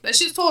total. That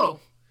shit's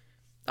total.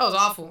 That was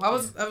awful. I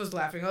was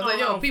laughing. I was like,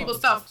 yo, people,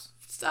 stop.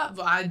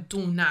 I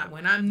do not.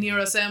 When I'm near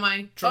a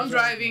semi, if I'm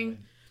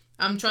driving,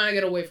 I'm trying to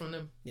get away from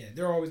them. Yeah,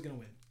 they're always gonna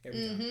win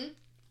every time.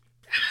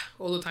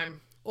 All the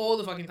time, all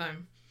the fucking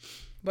time.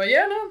 But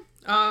yeah,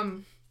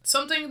 no.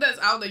 Something that's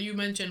out that you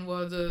mentioned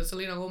was the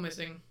Selena Gomez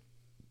thing.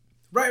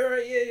 Right,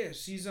 yeah.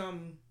 She's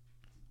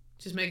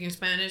just making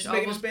Spanish.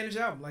 Making a Spanish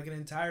album, like an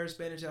entire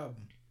Spanish album.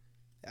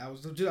 I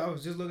was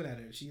just looking at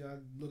it. She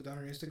looked on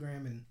her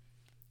Instagram, and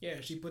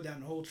yeah, she put down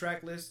the whole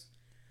track list.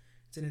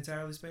 It's an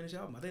entirely Spanish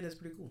album. I think that's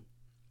pretty cool.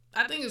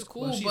 I think it's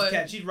cool,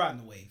 she's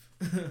riding the wave.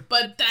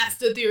 But that's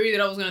the theory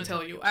that I was gonna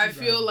tell you. I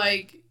feel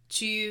like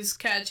she's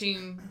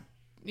catching,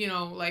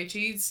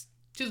 she's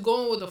just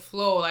going with the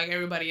flow like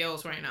everybody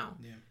else right now.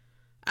 Yeah.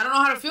 I don't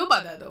know how to feel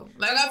about that though.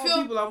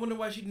 I wonder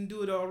why she didn't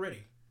do it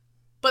already.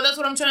 But that's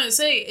what I'm trying to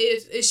say.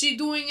 Is she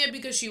doing it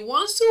because she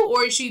wants to,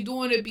 or is she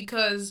doing it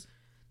because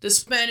the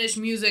Spanish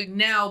music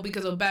now,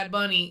 because of Bad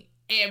Bunny,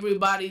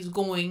 everybody's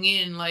going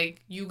in?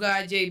 Like, you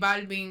got J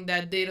Balvin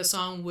that did a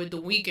song with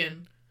The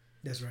Weeknd.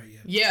 That's right,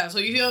 yeah. Yeah, so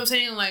you feel what I'm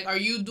saying? Like, are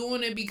you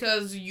doing it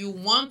because you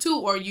want to,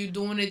 or are you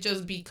doing it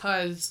just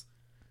because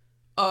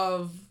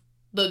of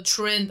the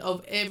trend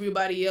of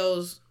everybody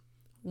else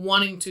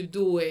wanting to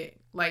do it?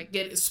 Like,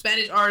 get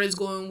Spanish artists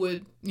going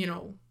with,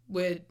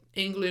 with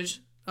English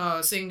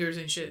singers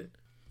and shit.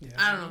 Yeah,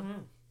 I don't know.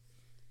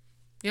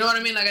 You know what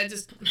I mean? Like, it's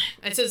just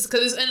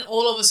because it's an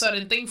all of a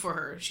sudden thing for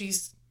her.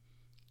 She's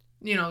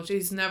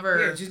never.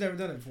 Yeah, she's never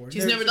done it before.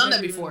 She's never done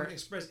that before.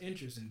 Expressed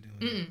interest in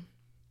doing it.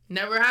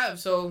 Never have.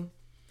 So,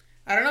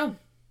 I don't know.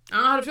 I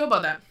don't know how to feel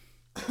about that.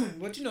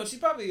 But she's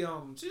probably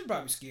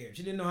scared.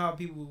 She didn't know how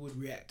people would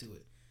react to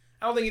it.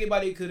 I don't think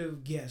anybody could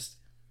have guessed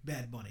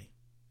Bad Bunny.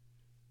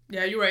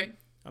 Yeah, you're right.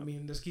 I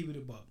mean, let's keep it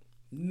a buck.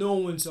 No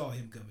one saw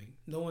him coming.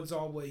 No one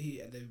saw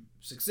the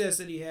success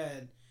that he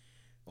had,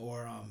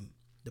 or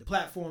the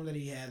platform that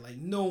he had. Like,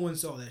 no one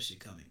saw that shit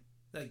coming.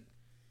 Like,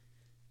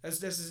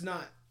 That's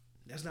not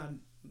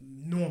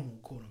normal,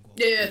 quote unquote.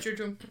 Yeah,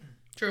 true.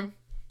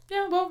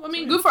 Yeah, well, I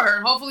mean, good for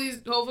her.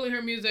 Hopefully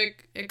her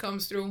music, it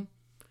comes through.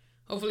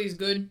 Hopefully it's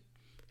good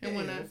and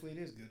whatnot. Hopefully it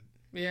is good.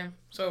 Yeah,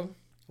 so.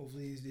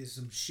 Hopefully there's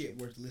some shit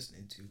worth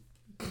listening to.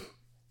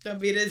 I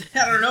mean,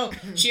 I don't know.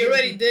 She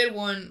already did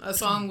a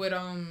song with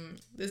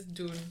this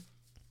dude,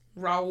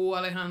 Raul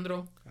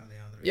Alejandro.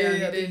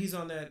 Yeah, I think he's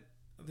on that.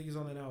 I think he's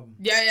on that album.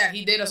 Yeah,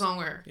 he did a song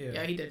with her.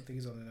 Yeah, he did. I think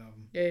he's on that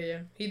album. Yeah.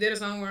 He did a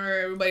song with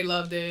her. Everybody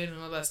loved it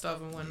and all that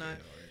stuff and whatnot.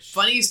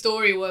 Funny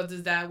story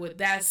is that with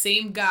that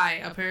same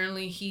guy,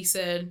 apparently he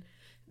said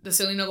that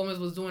Selena Gomez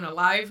was doing a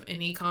live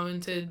and he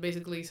commented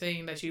basically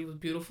saying that she was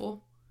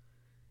beautiful.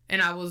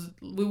 And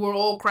we were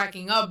all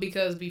cracking up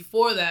because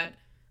before that,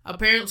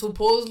 apparently,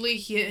 supposedly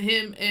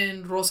him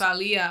and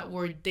Rosalia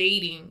were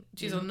dating.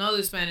 She's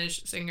another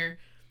Spanish singer.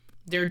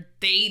 They're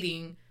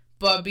dating.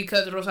 But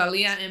because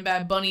Rosalia and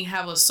Bad Bunny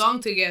have a song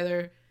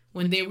together,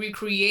 when they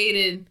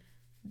recreated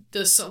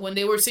when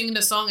they were singing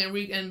the song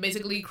and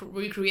basically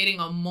recreating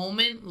a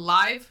moment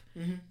live,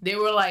 they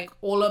were like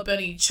all up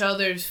in each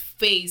other's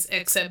face,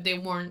 except they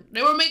weren't.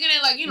 They were making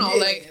it like it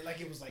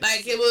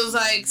was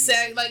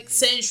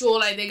sensual,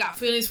 like they got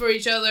feelings for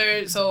each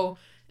other. So,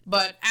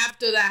 but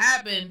after that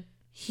happened,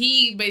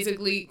 he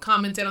basically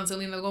commented on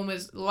Selena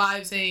Gomez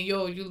live saying,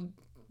 "Yo, you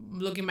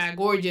looking mad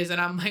gorgeous,"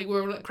 and I'm like,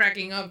 we're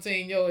cracking up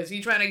saying, "Yo, is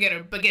he trying to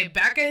get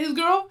back at his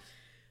girl,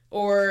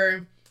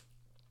 or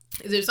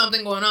is there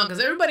something going on?"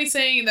 Because everybody's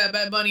saying that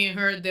Bad Bunny and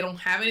her, they don't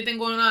have anything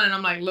going on, and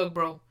I'm like, look,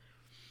 bro,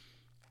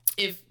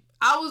 if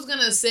I was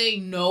gonna say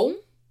no,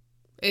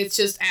 it's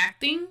just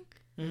acting,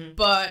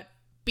 but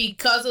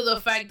because of the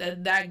fact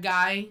that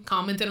guy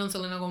commented on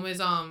Selena Gomez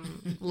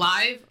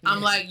live,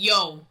 I'm like,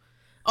 yo,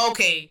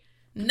 okay,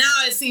 now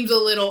it seems a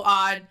little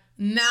odd.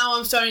 Now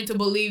I'm starting to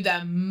believe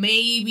that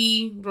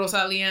maybe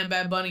Rosalia and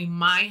Bad Bunny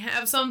might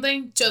have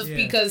something just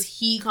because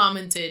he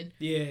commented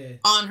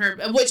on her.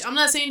 Which I'm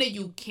not saying that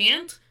you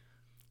can't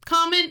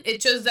comment.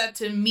 It's just that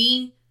to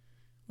me,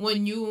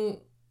 when you're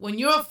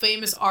a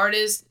famous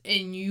artist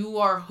and you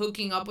are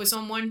hooking up with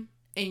someone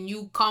and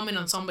you comment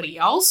on somebody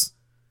else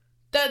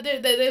that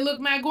they look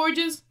mad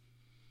gorgeous,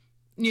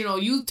 you know,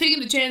 you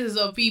taking the chances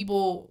of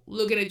people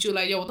looking at you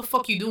like, yo, what the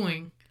fuck you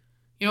doing?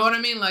 You know what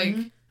I mean? Like,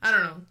 I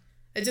don't know.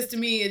 It just, to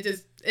me, it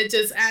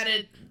just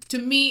added, to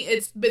me,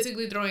 it's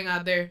basically throwing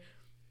out there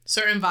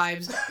certain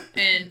vibes.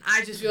 And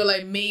I just feel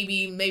like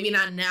maybe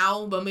not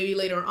now, but maybe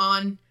later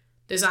on,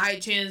 there's a high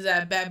chance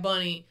that Bad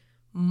Bunny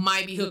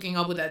might be hooking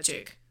up with that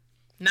chick.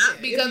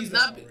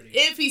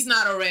 If he's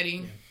not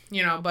already,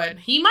 you know, but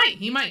he might.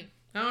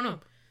 I don't know.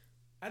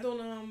 I don't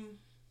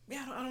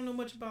know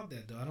much about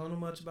that, though. I don't know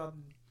much about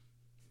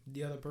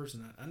the other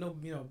person. I know,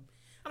 you know,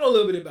 I know a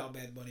little bit about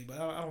Bad Bunny, but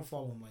I don't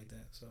follow him like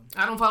that. So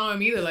I don't follow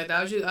him either like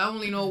that. I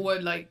only know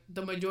what like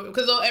the majority,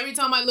 because every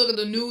time I look at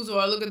the news or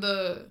I look at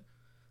the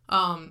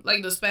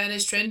like the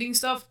Spanish trending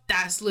stuff,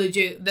 that's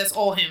legit. That's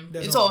all him.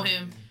 It's all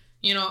him.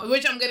 You know,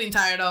 which I'm getting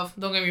tired of.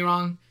 Don't get me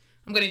wrong.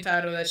 I'm getting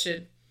tired of that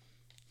shit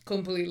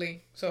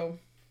completely. So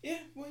yeah,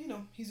 well, you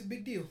know, he's a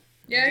big deal.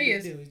 Yeah, he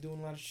is. He's doing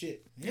a lot of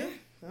shit. Yeah.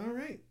 All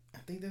right. I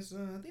think that's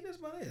about it.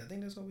 I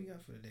think that's all we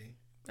got for today.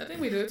 I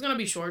think we do. It's gonna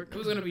be short. It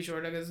was gonna be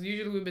short because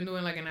usually we've been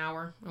doing like an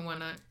hour and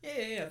whatnot.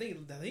 Yeah. I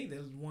think the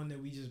one that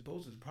we just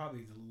posted is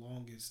probably the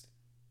longest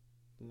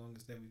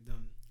that we've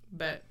done.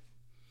 Bet.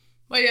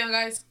 But yeah,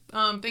 guys.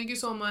 Thank you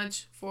so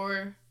much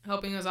for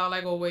helping us out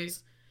like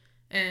always,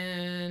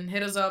 and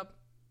hit us up.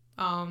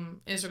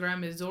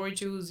 Instagram is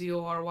Zorychu,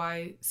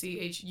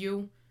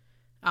 ZORYCHU.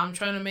 I'm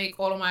trying to make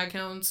all of my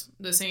accounts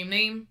the same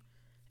name,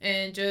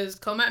 and just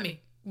come at me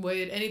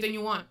with anything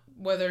you want.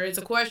 Whether it's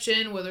a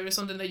question, whether it's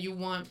something that you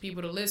want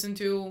people to listen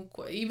to,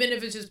 even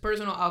if it's just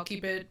personal, I'll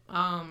keep it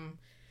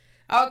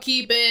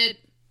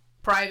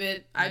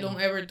private. I don't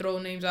ever throw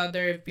names out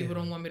there if people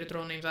don't want me to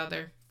throw names out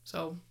there.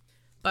 So,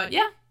 but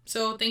yeah.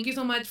 So thank you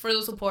so much for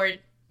the support.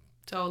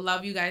 So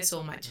love you guys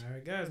so much. All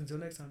right, guys. Until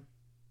next time.